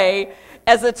spiritual way,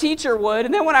 as a teacher would.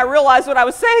 And then when I realized what I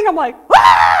was saying, I'm like,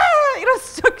 ah!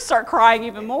 Start crying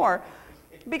even more.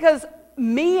 Because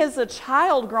me as a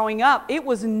child growing up, it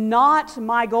was not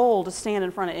my goal to stand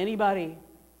in front of anybody.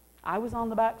 I was on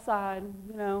the backside,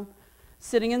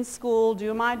 sitting in school,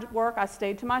 doing my work. I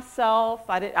stayed to myself.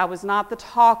 I was not the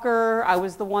talker. I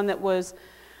was the one that was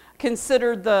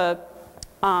considered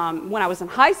when I was in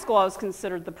high school, I was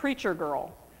considered the preacher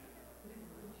girl.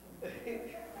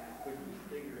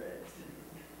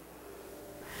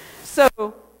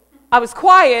 So I was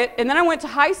quiet, and then I went to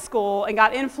high school and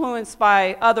got influenced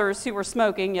by others who were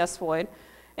smoking, yes, Floyd,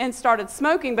 and started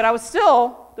smoking, but I was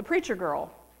still the preacher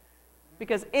girl.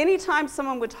 Because anytime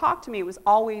someone would talk to me, it was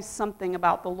always something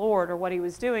about the Lord or what he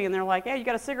was doing, and they're like, hey, you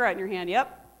got a cigarette in your hand?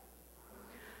 Yep.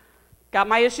 Got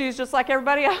my issues just like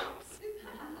everybody else.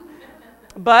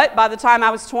 But by the time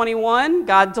I was 21,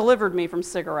 God delivered me from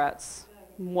cigarettes.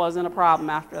 Wasn't a problem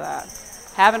after that.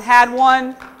 Haven't had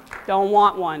one, don't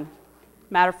want one.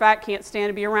 Matter of fact, can't stand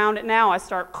to be around it now. I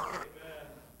start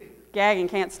gagging,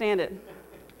 can't stand it.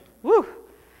 Woo.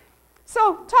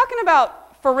 So, talking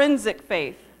about forensic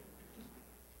faith.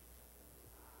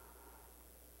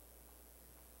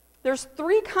 There's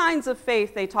 3 kinds of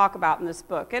faith they talk about in this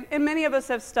book. And many of us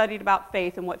have studied about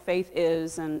faith and what faith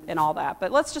is and all that.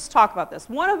 But let's just talk about this.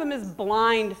 One of them is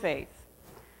blind faith.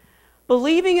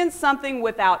 Believing in something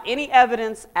without any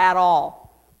evidence at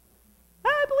all.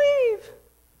 I believe.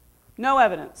 No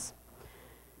evidence.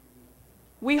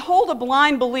 We hold a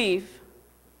blind belief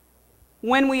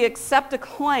when we accept a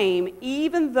claim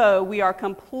even though we are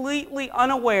completely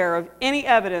unaware of any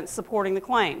evidence supporting the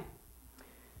claim.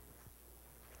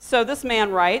 So this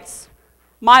man writes,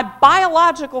 My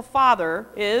biological father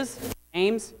is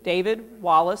James David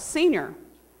Wallace Sr.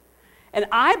 And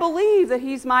I believe that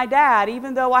he's my dad,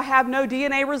 even though I have no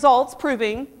DNA results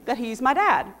proving that he's my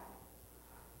dad.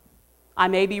 I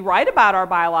may be right about our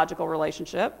biological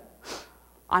relationship.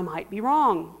 I might be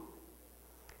wrong.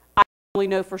 I only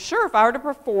know for sure if I were to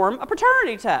perform a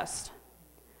paternity test.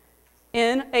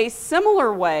 In a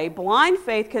similar way, blind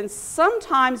faith can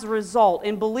sometimes result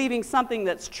in believing something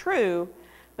that's true,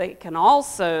 but it can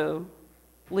also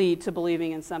lead to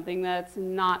believing in something that's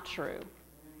not true.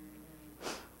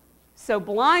 So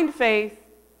blind faith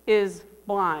is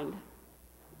blind.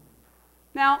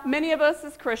 Now, many of us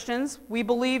as Christians, we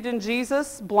believed in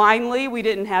Jesus blindly. We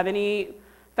didn't have any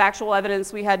factual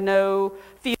evidence. We had no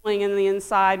feeling in the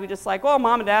inside. We just like, oh,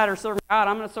 mom and dad are serving God.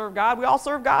 I'm going to serve God. We all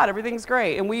serve God. Everything's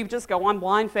great. And we just go on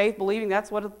blind faith, believing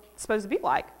that's what it's supposed to be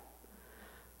like.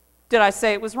 Did I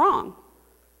say it was wrong?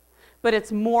 But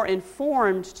it's more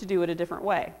informed to do it a different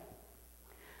way.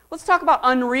 Let's talk about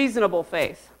unreasonable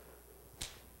faith.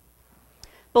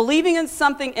 Believing in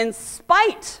something in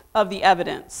spite of the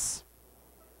evidence.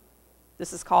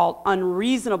 This is called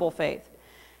unreasonable faith.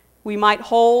 We might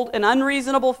hold an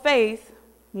unreasonable faith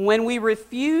when we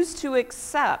refuse to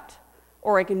accept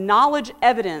or acknowledge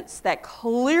evidence that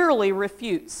clearly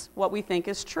refutes what we think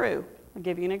is true. I'll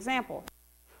give you an example.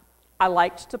 I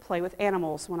liked to play with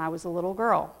animals when I was a little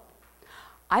girl.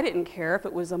 I didn't care if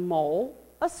it was a mole,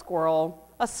 a squirrel,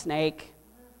 a snake,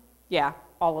 yeah,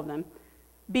 all of them,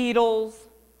 beetles,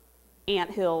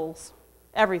 anthills,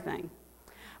 everything.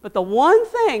 But the one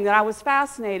thing that I was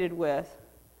fascinated with,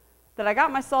 that I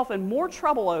got myself in more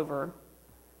trouble over,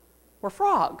 were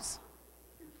frogs.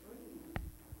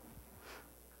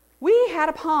 We had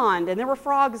a pond, and there were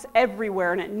frogs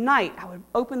everywhere, and at night I would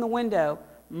open the window.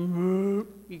 You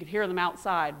could hear them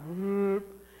outside.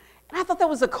 And I thought that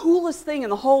was the coolest thing in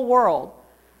the whole world.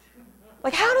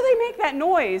 Like, how do they make that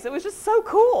noise? It was just so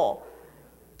cool.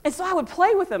 And so I would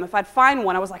play with them. If I'd find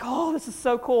one, I was like, oh, this is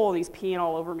so cool. And he's peeing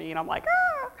all over me, and I'm like,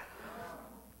 ah.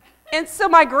 And so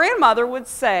my grandmother would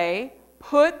say,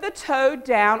 put the toad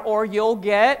down or you'll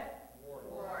get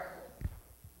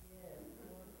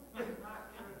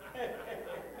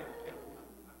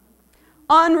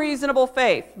unreasonable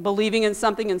faith, believing in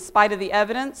something in spite of the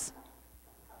evidence.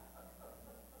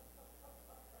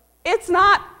 It's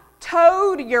not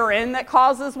toad urine that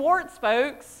causes warts,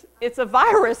 folks. It's a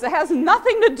virus. It has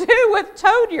nothing to do with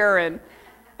toad urine.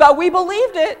 But we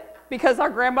believed it because our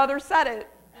grandmother said it.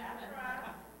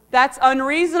 That's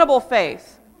unreasonable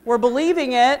faith. We're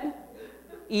believing it,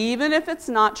 even if it's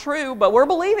not true, but we're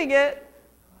believing it.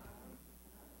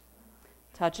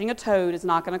 Touching a toad is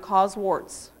not going to cause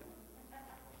warts.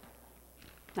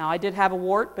 Now, I did have a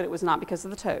wart, but it was not because of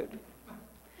the toad.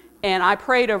 And I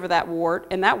prayed over that wart,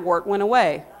 and that wart went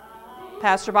away.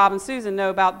 Pastor Bob and Susan know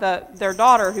about their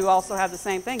daughter who also had the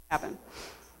same thing happen.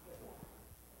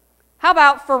 How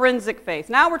about forensic faith?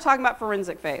 Now we're talking about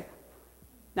forensic faith.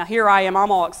 Now here I am,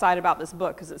 I'm all excited about this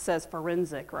book because it says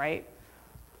forensic, right?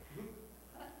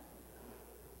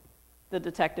 The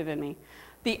detective in me.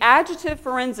 The adjective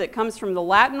forensic comes from the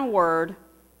Latin word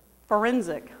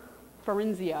forensic.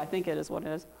 Forensia, I think it is what it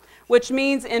is, which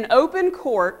means in open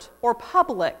court or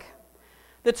public.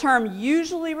 The term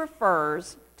usually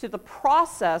refers to the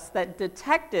process that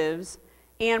detectives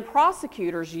and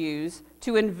prosecutors use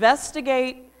to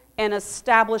investigate and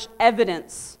establish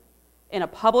evidence in a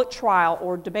public trial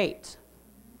or debate.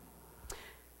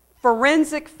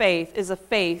 Forensic faith is a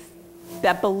faith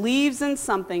that believes in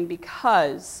something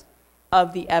because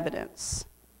of the evidence.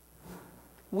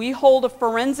 We hold a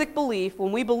forensic belief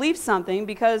when we believe something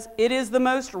because it is the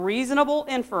most reasonable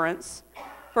inference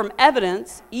from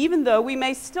evidence, even though we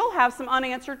may still have some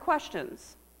unanswered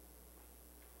questions.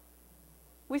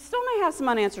 We still may have some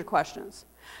unanswered questions.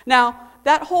 Now,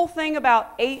 that whole thing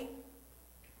about 8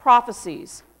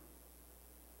 prophecies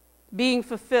being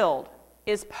fulfilled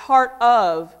is part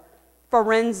of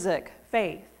forensic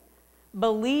faith.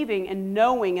 Believing and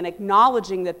knowing and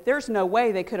acknowledging that there's no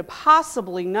way they could have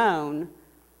possibly known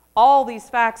all these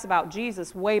facts about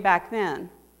Jesus way back then.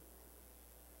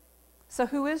 So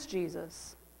who is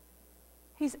Jesus?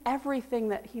 He's everything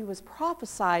that he was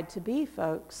prophesied to be,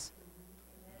 folks.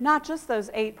 Not just those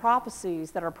 8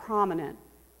 prophecies that are prominent,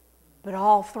 but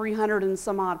all 300 and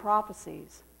some odd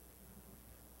prophecies.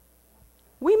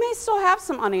 We may still have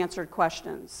some unanswered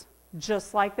questions,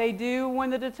 just like they do when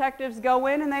the detectives go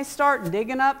in and they start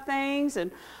digging up things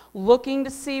and looking to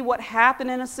see what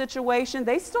happened in a situation.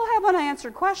 They still have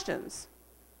unanswered questions.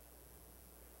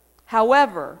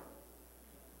 However,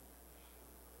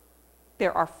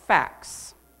 there are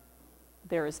facts.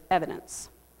 There is evidence.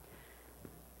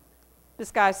 This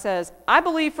guy says, I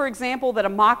believe, for example, that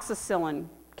amoxicillin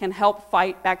can help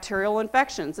fight bacterial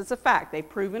infections. It's a fact. They've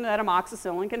proven that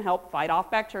amoxicillin can help fight off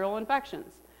bacterial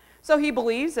infections. So he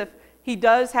believes if he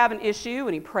does have an issue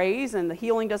and he prays and the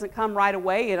healing doesn't come right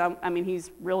away, and he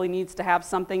really needs to have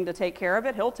something to take care of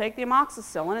it, he'll take the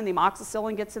amoxicillin, and the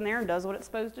amoxicillin gets in there and does what it's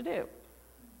supposed to do.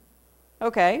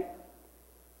 Okay.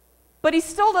 But he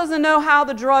still doesn't know how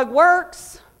the drug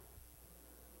works.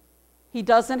 He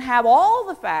doesn't have all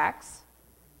the facts,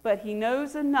 but he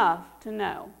knows enough to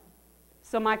know.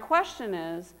 So my question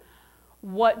is,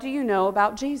 what do you know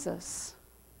about Jesus?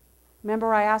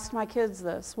 Remember, I asked my kids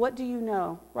this. What do you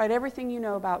know? Write everything you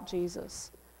know about Jesus.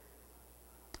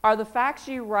 Are the facts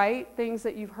you write things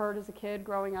that you've heard as a kid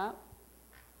growing up?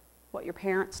 What your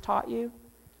parents taught you?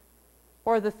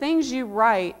 Or the things you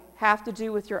write have to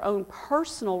do with your own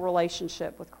personal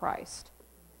relationship with Christ?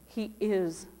 He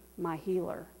is my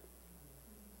healer.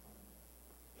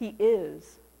 He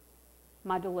is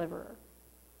my deliverer.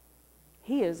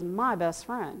 He is my best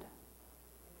friend.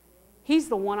 He's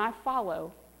the one I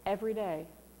follow every day.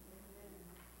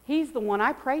 He's the one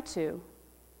I pray to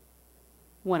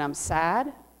when I'm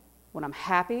sad, when I'm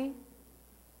happy.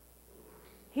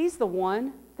 He's the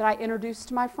one that I introduce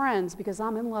to my friends because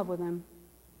I'm in love with him.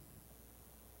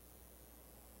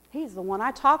 He's the one I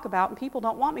talk about, and people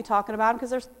don't want me talking about him because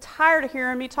they're tired of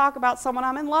hearing me talk about someone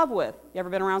I'm in love with. You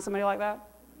ever been around somebody like that?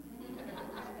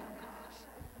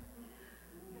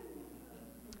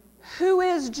 Who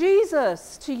is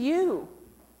Jesus to you?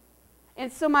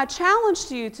 And so my challenge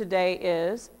to you today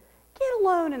is, get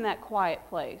alone in that quiet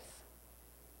place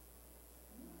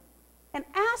and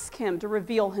ask him to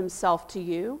reveal himself to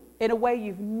you in a way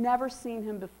you've never seen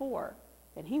him before.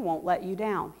 And he won't let you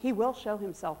down. He will show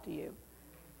himself to you.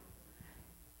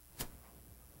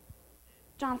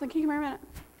 Jonathan, can you come here a minute?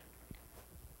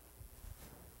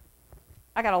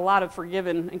 I got a lot of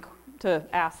forgiving to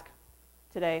ask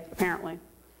today, apparently.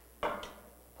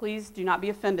 Please do not be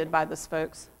offended by this,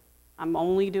 folks. I'm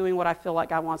only doing what I feel like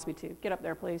God wants me to. Get up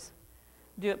there, please.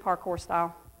 Do it parkour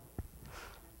style.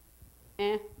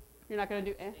 You're not going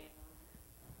to do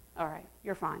All right,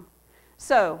 you're fine.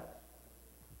 So,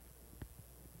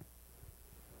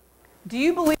 do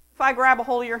you believe if I grab a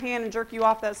hold of your hand and jerk you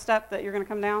off that step that you're going to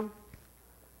come down?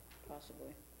 Possibly.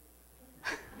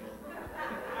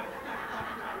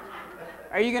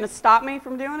 Are you going to stop me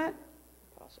from doing it?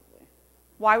 Possibly.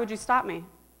 Why would you stop me?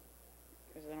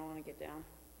 Because I don't want to get down.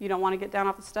 You don't want to get down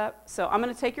off the step? So I'm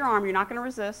going to take your arm. You're not going to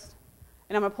resist.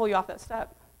 And I'm going to pull you off that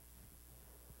step.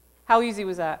 How easy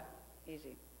was that?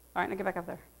 Easy. All right, now get back up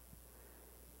there.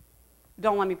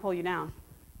 Don't let me pull you down.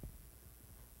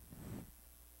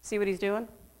 See what he's doing?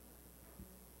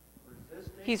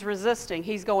 Resisting. He's resisting.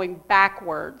 He's going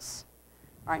backwards.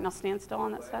 All right, now stand still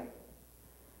on that step.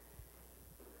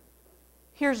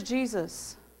 Here's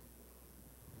Jesus.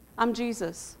 I'm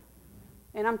Jesus.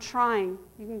 And I'm trying,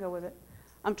 you can go with it.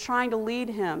 I'm trying to lead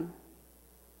him.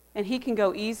 And he can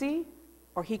go easy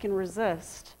or he can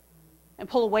resist and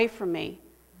pull away from me.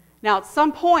 Now, at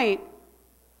some point,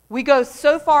 we go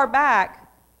so far back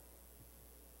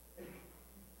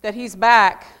that he's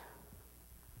back.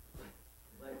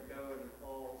 Let go and he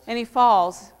falls. And he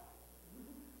falls.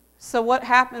 So what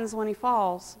happens when he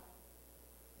falls?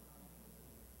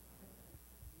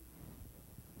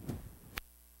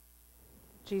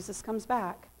 Jesus comes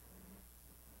back,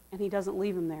 and he doesn't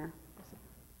leave him there.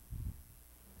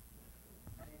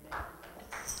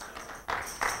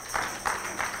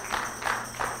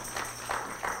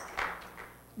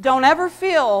 Don't ever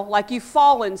feel like you've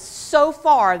fallen so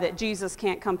far that Jesus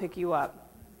can't come pick you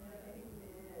up.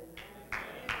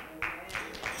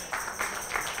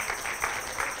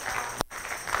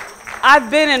 I've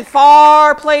been in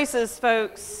far places,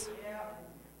 folks,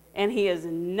 and he has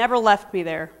never left me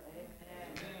there.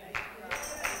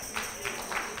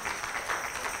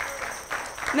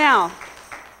 Now,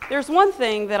 there's one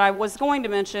thing that I was going to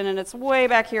mention, and it's way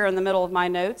back here in the middle of my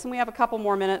notes, and we have a couple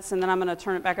more minutes, and then I'm going to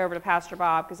turn it back over to Pastor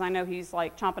Bob, because I know he's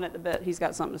like chomping at the bit. He's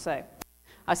got something to say.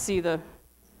 I see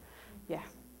yeah.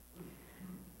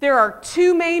 There are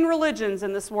two main religions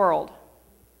in this world.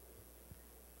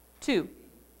 Two.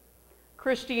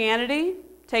 Christianity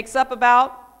takes up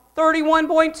about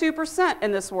 31.2%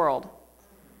 in this world.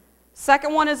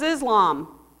 Second one is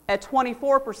Islam at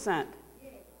 24%.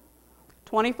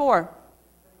 24.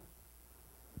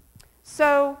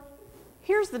 So,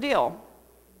 here's the deal.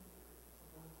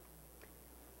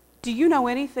 Do you know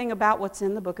anything about what's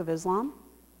in the Book of Islam?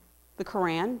 The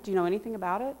Quran? Do you know anything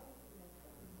about it?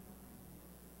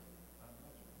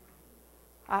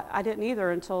 I didn't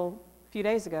either until a few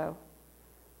days ago.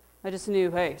 I just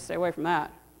knew, hey, stay away from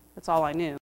that. That's all I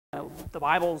knew. The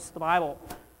Bible's the Bible.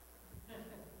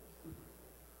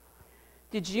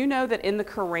 Did you know that in the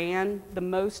Quran, the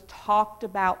most talked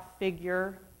about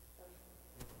figure,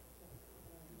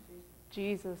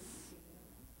 Jesus,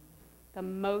 the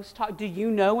most talked, do you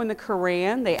know in the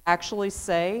Quran they actually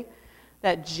say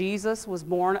that Jesus was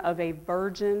born of a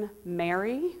Virgin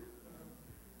Mary?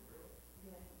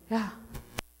 Yeah.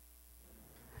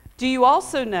 Do you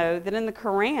also know that in the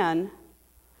Quran,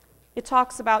 it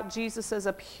talks about Jesus as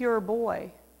a pure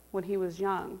boy when he was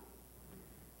young?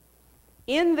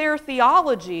 In their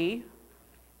theology,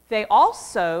 they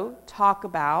also talk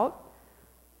about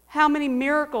how many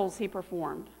miracles he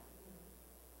performed.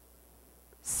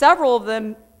 Several of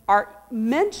them are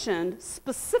mentioned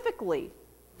specifically.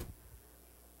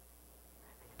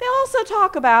 They also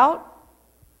talk about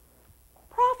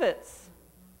prophets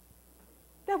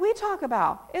that we talk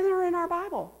about, and they're in our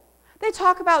Bible. They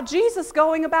talk about Jesus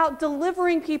going about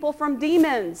delivering people from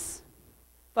demons,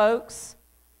 folks.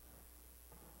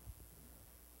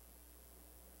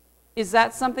 Is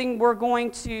that something we're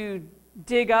going to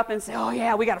dig up and say, oh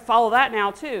yeah, we got to follow that now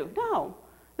too? No,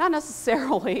 not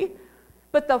necessarily.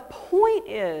 But the point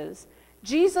is,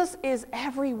 Jesus is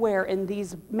everywhere in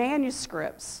these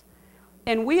manuscripts.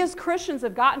 And we as Christians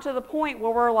have gotten to the point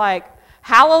where we're like,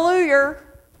 hallelujah.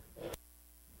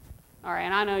 All right,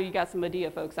 and I know you got some Medea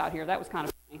folks out here. That was kind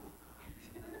of funny.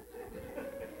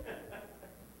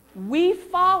 We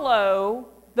follow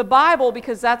the Bible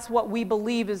because that's what we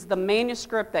believe is the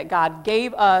manuscript that God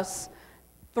gave us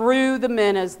through the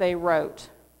men as they wrote.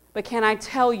 But can I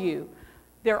tell you,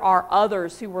 there are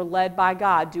others who were led by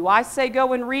God. Do I say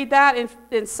go and read that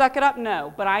and suck it up?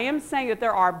 No. But I am saying that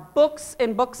there are books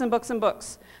and books and books and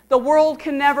books. The world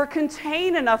can never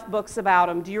contain enough books about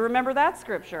him. Do you remember that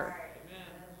scripture?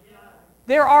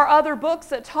 There are other books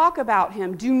that talk about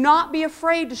him. Do not be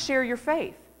afraid to share your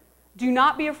faith. Do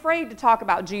not be afraid to talk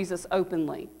about Jesus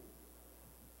openly.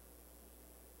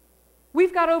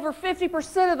 We've got over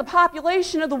 50% of the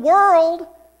population of the world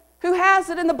who has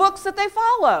it in the books that they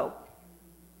follow.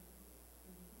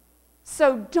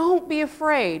 So don't be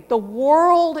afraid. The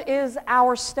world is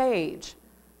our stage.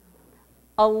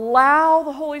 Allow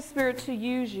the Holy Spirit to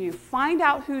use you. Find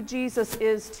out who Jesus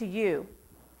is to you.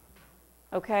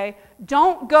 Okay?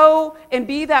 Don't go and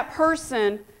be that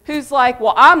person who's like,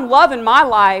 well, I'm loving my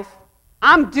life.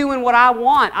 I'm doing what I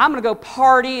want. I'm going to go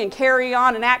party and carry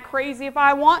on and act crazy if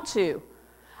I want to.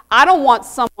 I don't want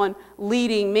someone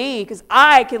leading me because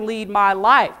I can lead my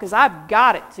life because I've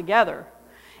got it together.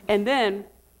 And then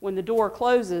when the door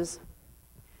closes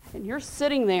and you're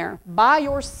sitting there by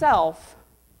yourself,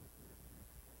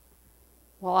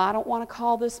 well, I don't want to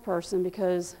call this person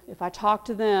because if I talk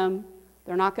to them,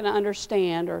 they're not going to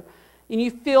understand. And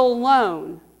you feel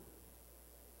alone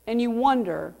and you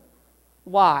wonder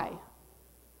why.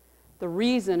 The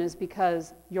reason is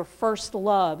because your first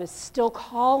love is still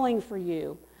calling for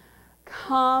you.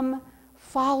 Come,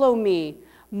 follow me.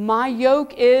 My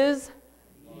yoke is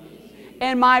easy,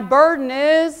 and my burden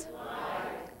is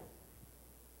light.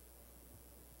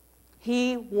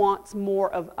 He wants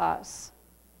more of us.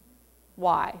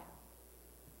 Why?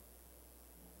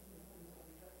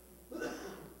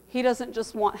 He doesn't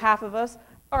just want half of us.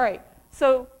 All right,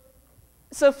 so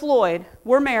Floyd,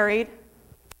 we're married.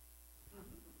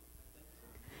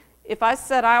 If I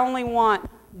said I only want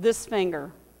this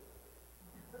finger,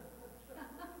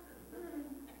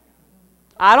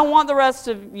 I don't want the rest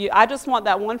of you, I just want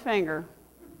that one finger.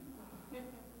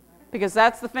 Because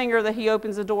that's the finger that he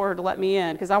opens the door to let me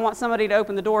in. Because I want somebody to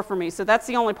open the door for me. So that's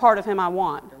the only part of him I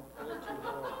want.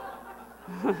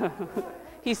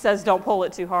 He says don't pull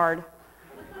it too hard.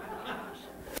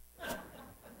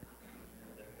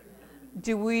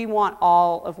 Do we want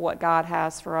all of what God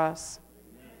has for us?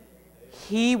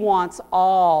 He wants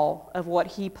all of what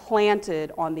he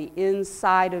planted on the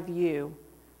inside of you.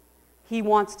 He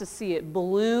wants to see it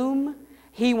bloom.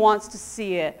 He wants to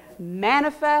see it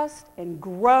manifest and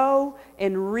grow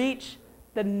and reach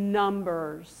the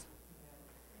numbers.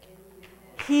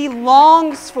 He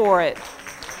longs for it.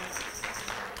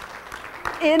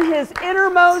 In his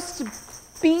innermost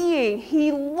being,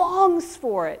 he longs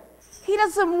for it. He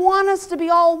doesn't want us to be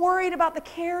all worried about the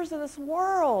cares of this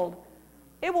world.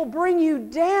 It will bring you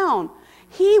down.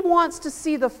 He wants to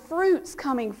see the fruits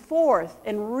coming forth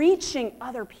and reaching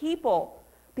other people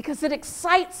because it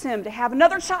excites him to have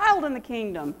another child in the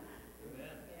kingdom. Amen.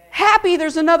 Happy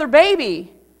there's another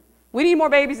baby. We need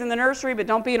more babies in the nursery, but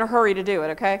don't be in a hurry to do it,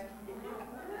 okay?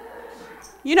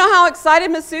 You know how excited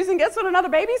Miss Susan gets when another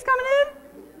baby's coming in?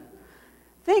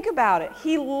 Think about it.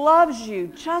 He loves you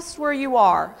just where you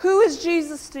are. Who is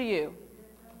Jesus to you?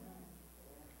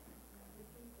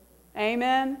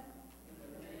 Amen.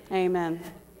 Amen.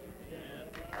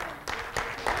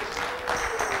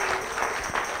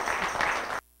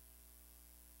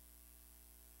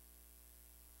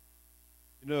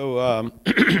 You know,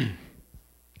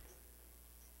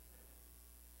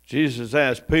 Jesus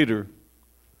asked Peter,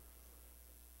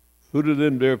 "Who do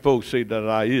them there folks say that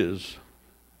I is?"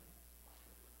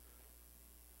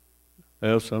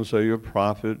 Well, some say you're a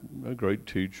prophet, a great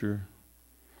teacher.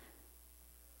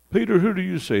 Peter, who do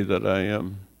you say that I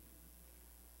am?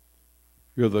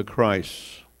 You're the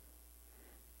Christ,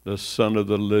 the Son of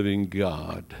the living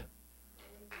God.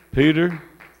 Peter,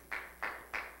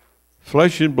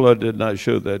 flesh and blood did not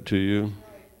show that to you,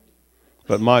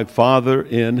 but my Father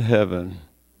in heaven.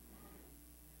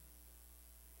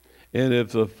 And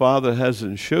if the Father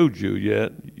hasn't showed you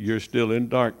yet, you're still in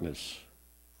darkness.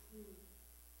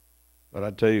 But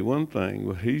I tell you one thing,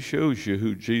 when he shows you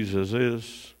who Jesus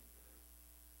is,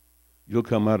 you'll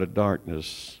come out of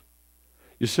darkness.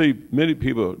 You see, many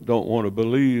people don't want to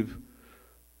believe.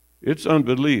 It's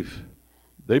unbelief.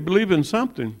 They believe in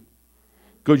something,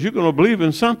 because you're going to believe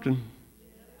in something.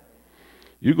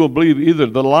 You're going to believe either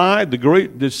the lie, the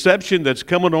great deception that's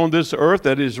coming on this earth,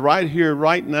 that is right here,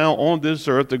 right now on this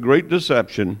earth, the great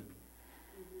deception,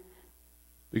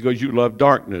 because you love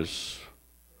darkness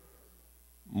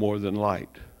more than light.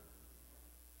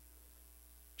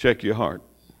 Check your heart.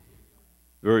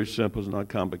 Very simple, it's not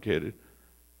complicated.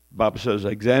 The Bible says,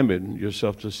 examine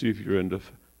yourself to see if you're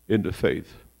into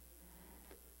faith.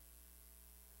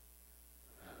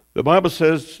 The Bible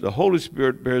says the Holy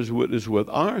Spirit bears witness with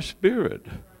our spirit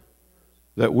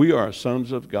that we are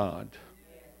sons of God.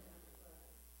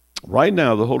 Right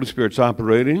now, the Holy Spirit's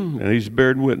operating, and he's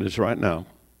bearing witness right now.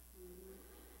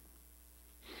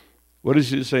 What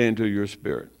is he saying to your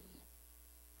spirit?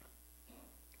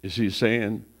 Is he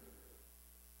saying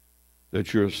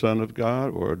that you're a son of God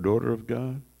or a daughter of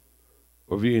God?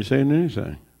 Or if he ain't saying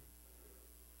anything?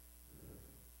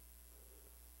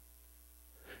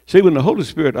 See, when the Holy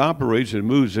Spirit operates and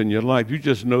moves in your life, you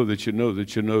just know that you know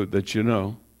that you know that you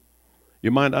know.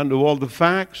 You might not know all the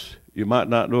facts. You might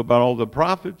not know about all the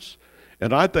prophets.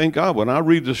 And I thank God when I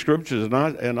read the scriptures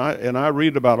and I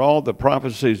read about all the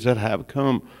prophecies that have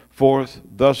come forth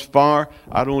thus far,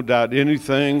 I don't doubt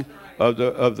anything of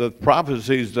the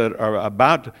prophecies that are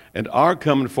about and are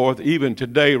coming forth even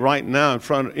today, right now,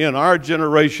 in our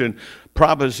generation.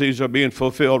 Prophecies are being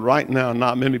fulfilled right now.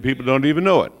 Not many people don't even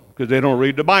know it because they don't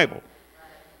read the Bible.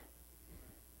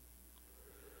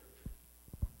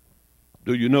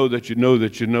 Do you know that you know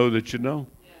that you know that you know?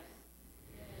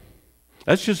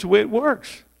 That's just the way it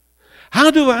works. How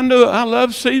do I know I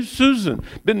love Susan?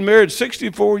 Been married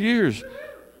 64 years.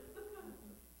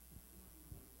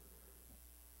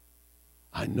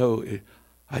 I know it.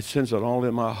 I sense it all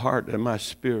in my heart and my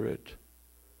spirit.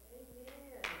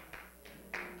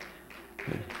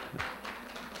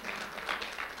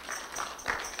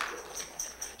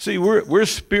 See, we're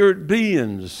spirit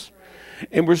beings,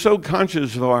 and we're so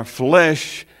conscious of our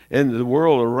flesh and the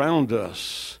world around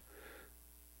us.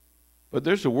 But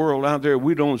there's a world out there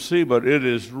we don't see, but it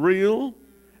is real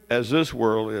as this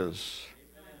world is.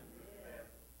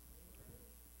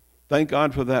 Thank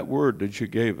God for that word that you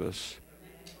gave us.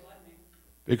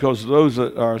 Because those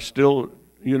that are still,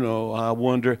 I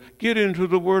wonder, get into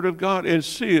the Word of God and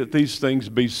see if these things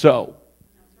be so.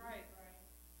 That's right.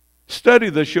 Study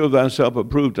to show thyself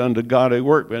approved unto God, a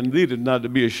workman needed not to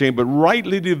be ashamed, but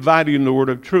rightly dividing the word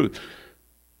of truth.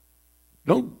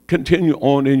 Don't continue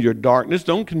on in your darkness.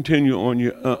 Don't continue on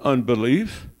your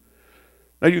unbelief.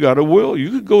 Now, you got a will. You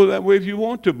could go that way if you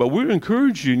want to, but we're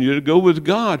encouraging you to go with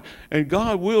God, and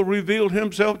God will reveal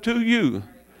himself to you.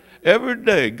 Every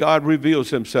day, God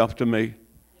reveals himself to me.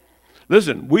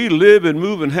 Listen, we live and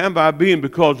move and have our being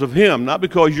because of him, not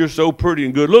because you're so pretty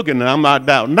and good looking, and I'm not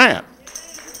doubting that.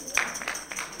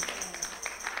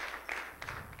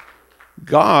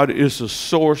 God is the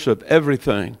source of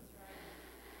everything.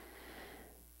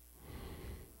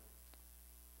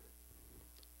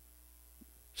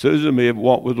 Susan may have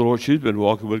walked with the Lord. She's been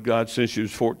walking with God since she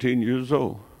was 14 years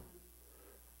old.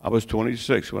 I was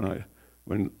 26 when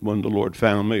the Lord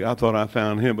found me. I thought I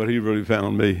found him, but he really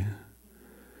found me.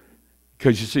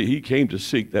 Because you see, he came to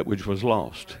seek that which was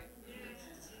lost.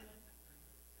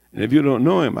 And if you don't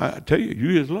know him, I tell you,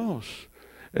 you is lost.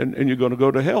 And you're going to go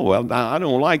to hell. Well, I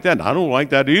don't like that. I don't like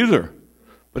that either.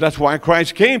 But that's why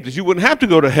Christ came, that you wouldn't have to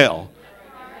go to hell.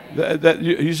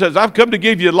 He says, I've come to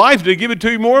give you life, to give it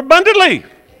to you more abundantly.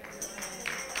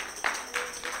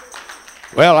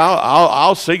 Well,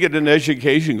 I'll seek it in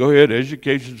education. Go ahead,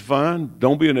 education's fine.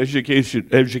 Don't be an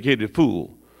educated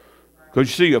fool. Because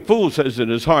you see, a fool says in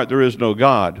his heart there is no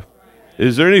God.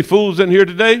 Is there any fools in here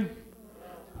today?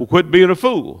 Well, quit being a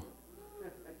fool.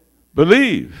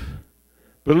 Believe.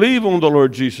 Believe on the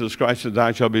Lord Jesus Christ, and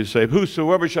thou shalt be saved.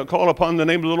 Whosoever shall call upon the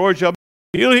name of the Lord shall be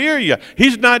saved. He'll hear you.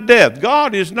 He's not deaf.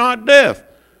 God is not deaf.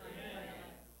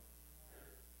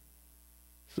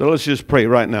 So let's just pray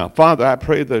right now. Father, I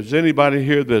pray there's anybody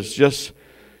here that's just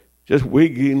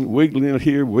wiggling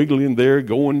here, wiggling there,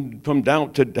 going from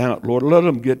doubt to doubt. Lord, let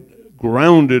them get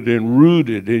grounded and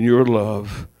rooted in your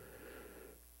love.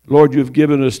 Lord, you've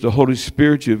given us the Holy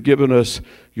Spirit. You've given us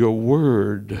your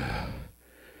word,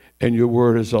 and your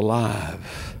word is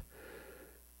alive.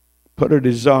 Put a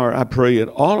desire, I pray, in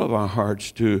all of our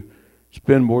hearts to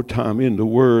spend more time in the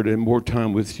word and more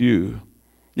time with you.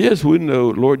 Yes, we know,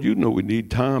 Lord, you know we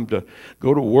need time to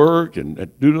go to work and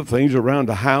do the things around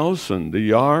the house and the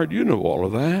yard. You know all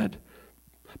of that.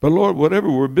 But, Lord, whatever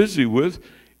we're busy with,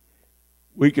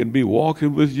 we can be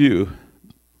walking with you.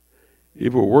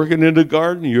 If we're working in the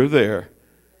garden, you're there.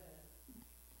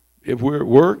 If we're at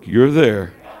work, you're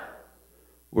there.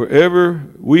 Wherever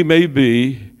we may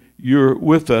be, you're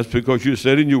with us because you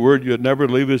said in your word you'd never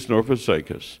leave us nor forsake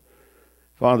us.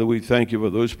 Father, we thank you for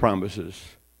those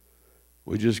promises.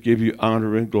 We just give you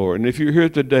honor and glory. And if you're here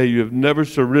today, you have never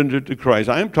surrendered to Christ.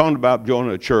 I am talking about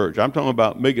joining a church. I'm talking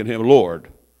about making him Lord.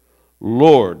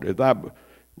 Lord, if thou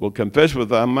will confess with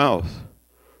thy mouth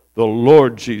the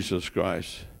Lord Jesus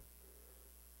Christ.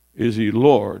 Is he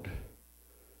Lord?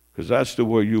 Because that's the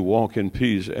way you walk in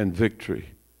peace and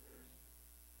victory.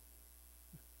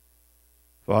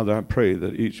 Father, I pray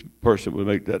that each person will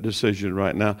make that decision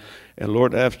right now. And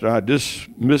Lord, after I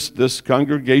dismiss this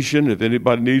congregation, if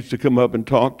anybody needs to come up and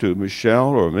talk to Michele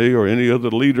or me or any other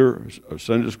leader or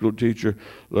Sunday school teacher,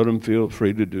 let them feel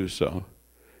free to do so.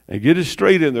 And get it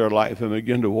straight in their life and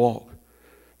begin to walk.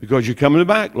 Because you're coming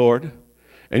back, Lord.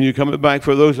 And you're coming back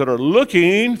for those that are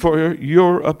looking for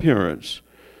your appearance.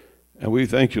 And we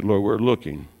thank you, Lord, we're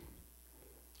looking.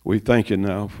 We thank you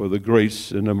now for the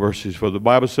grace and the mercies. For the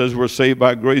Bible says we're saved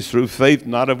by grace through faith,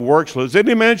 not of works, lest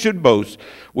any man should boast.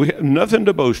 We have nothing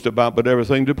to boast about, but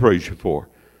everything to praise you for.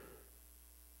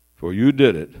 For you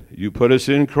did it. You put us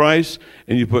in Christ,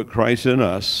 and you put Christ in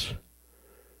us,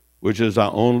 which is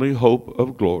our only hope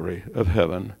of glory, of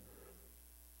heaven.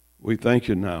 We thank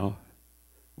you now.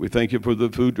 We thank you for the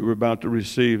food that we're about to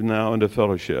receive now in the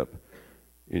fellowship.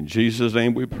 In Jesus'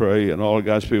 name we pray, and all of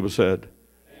God's people said,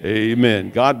 Amen.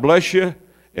 God bless you.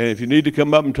 And if you need to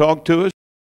come up and talk to us,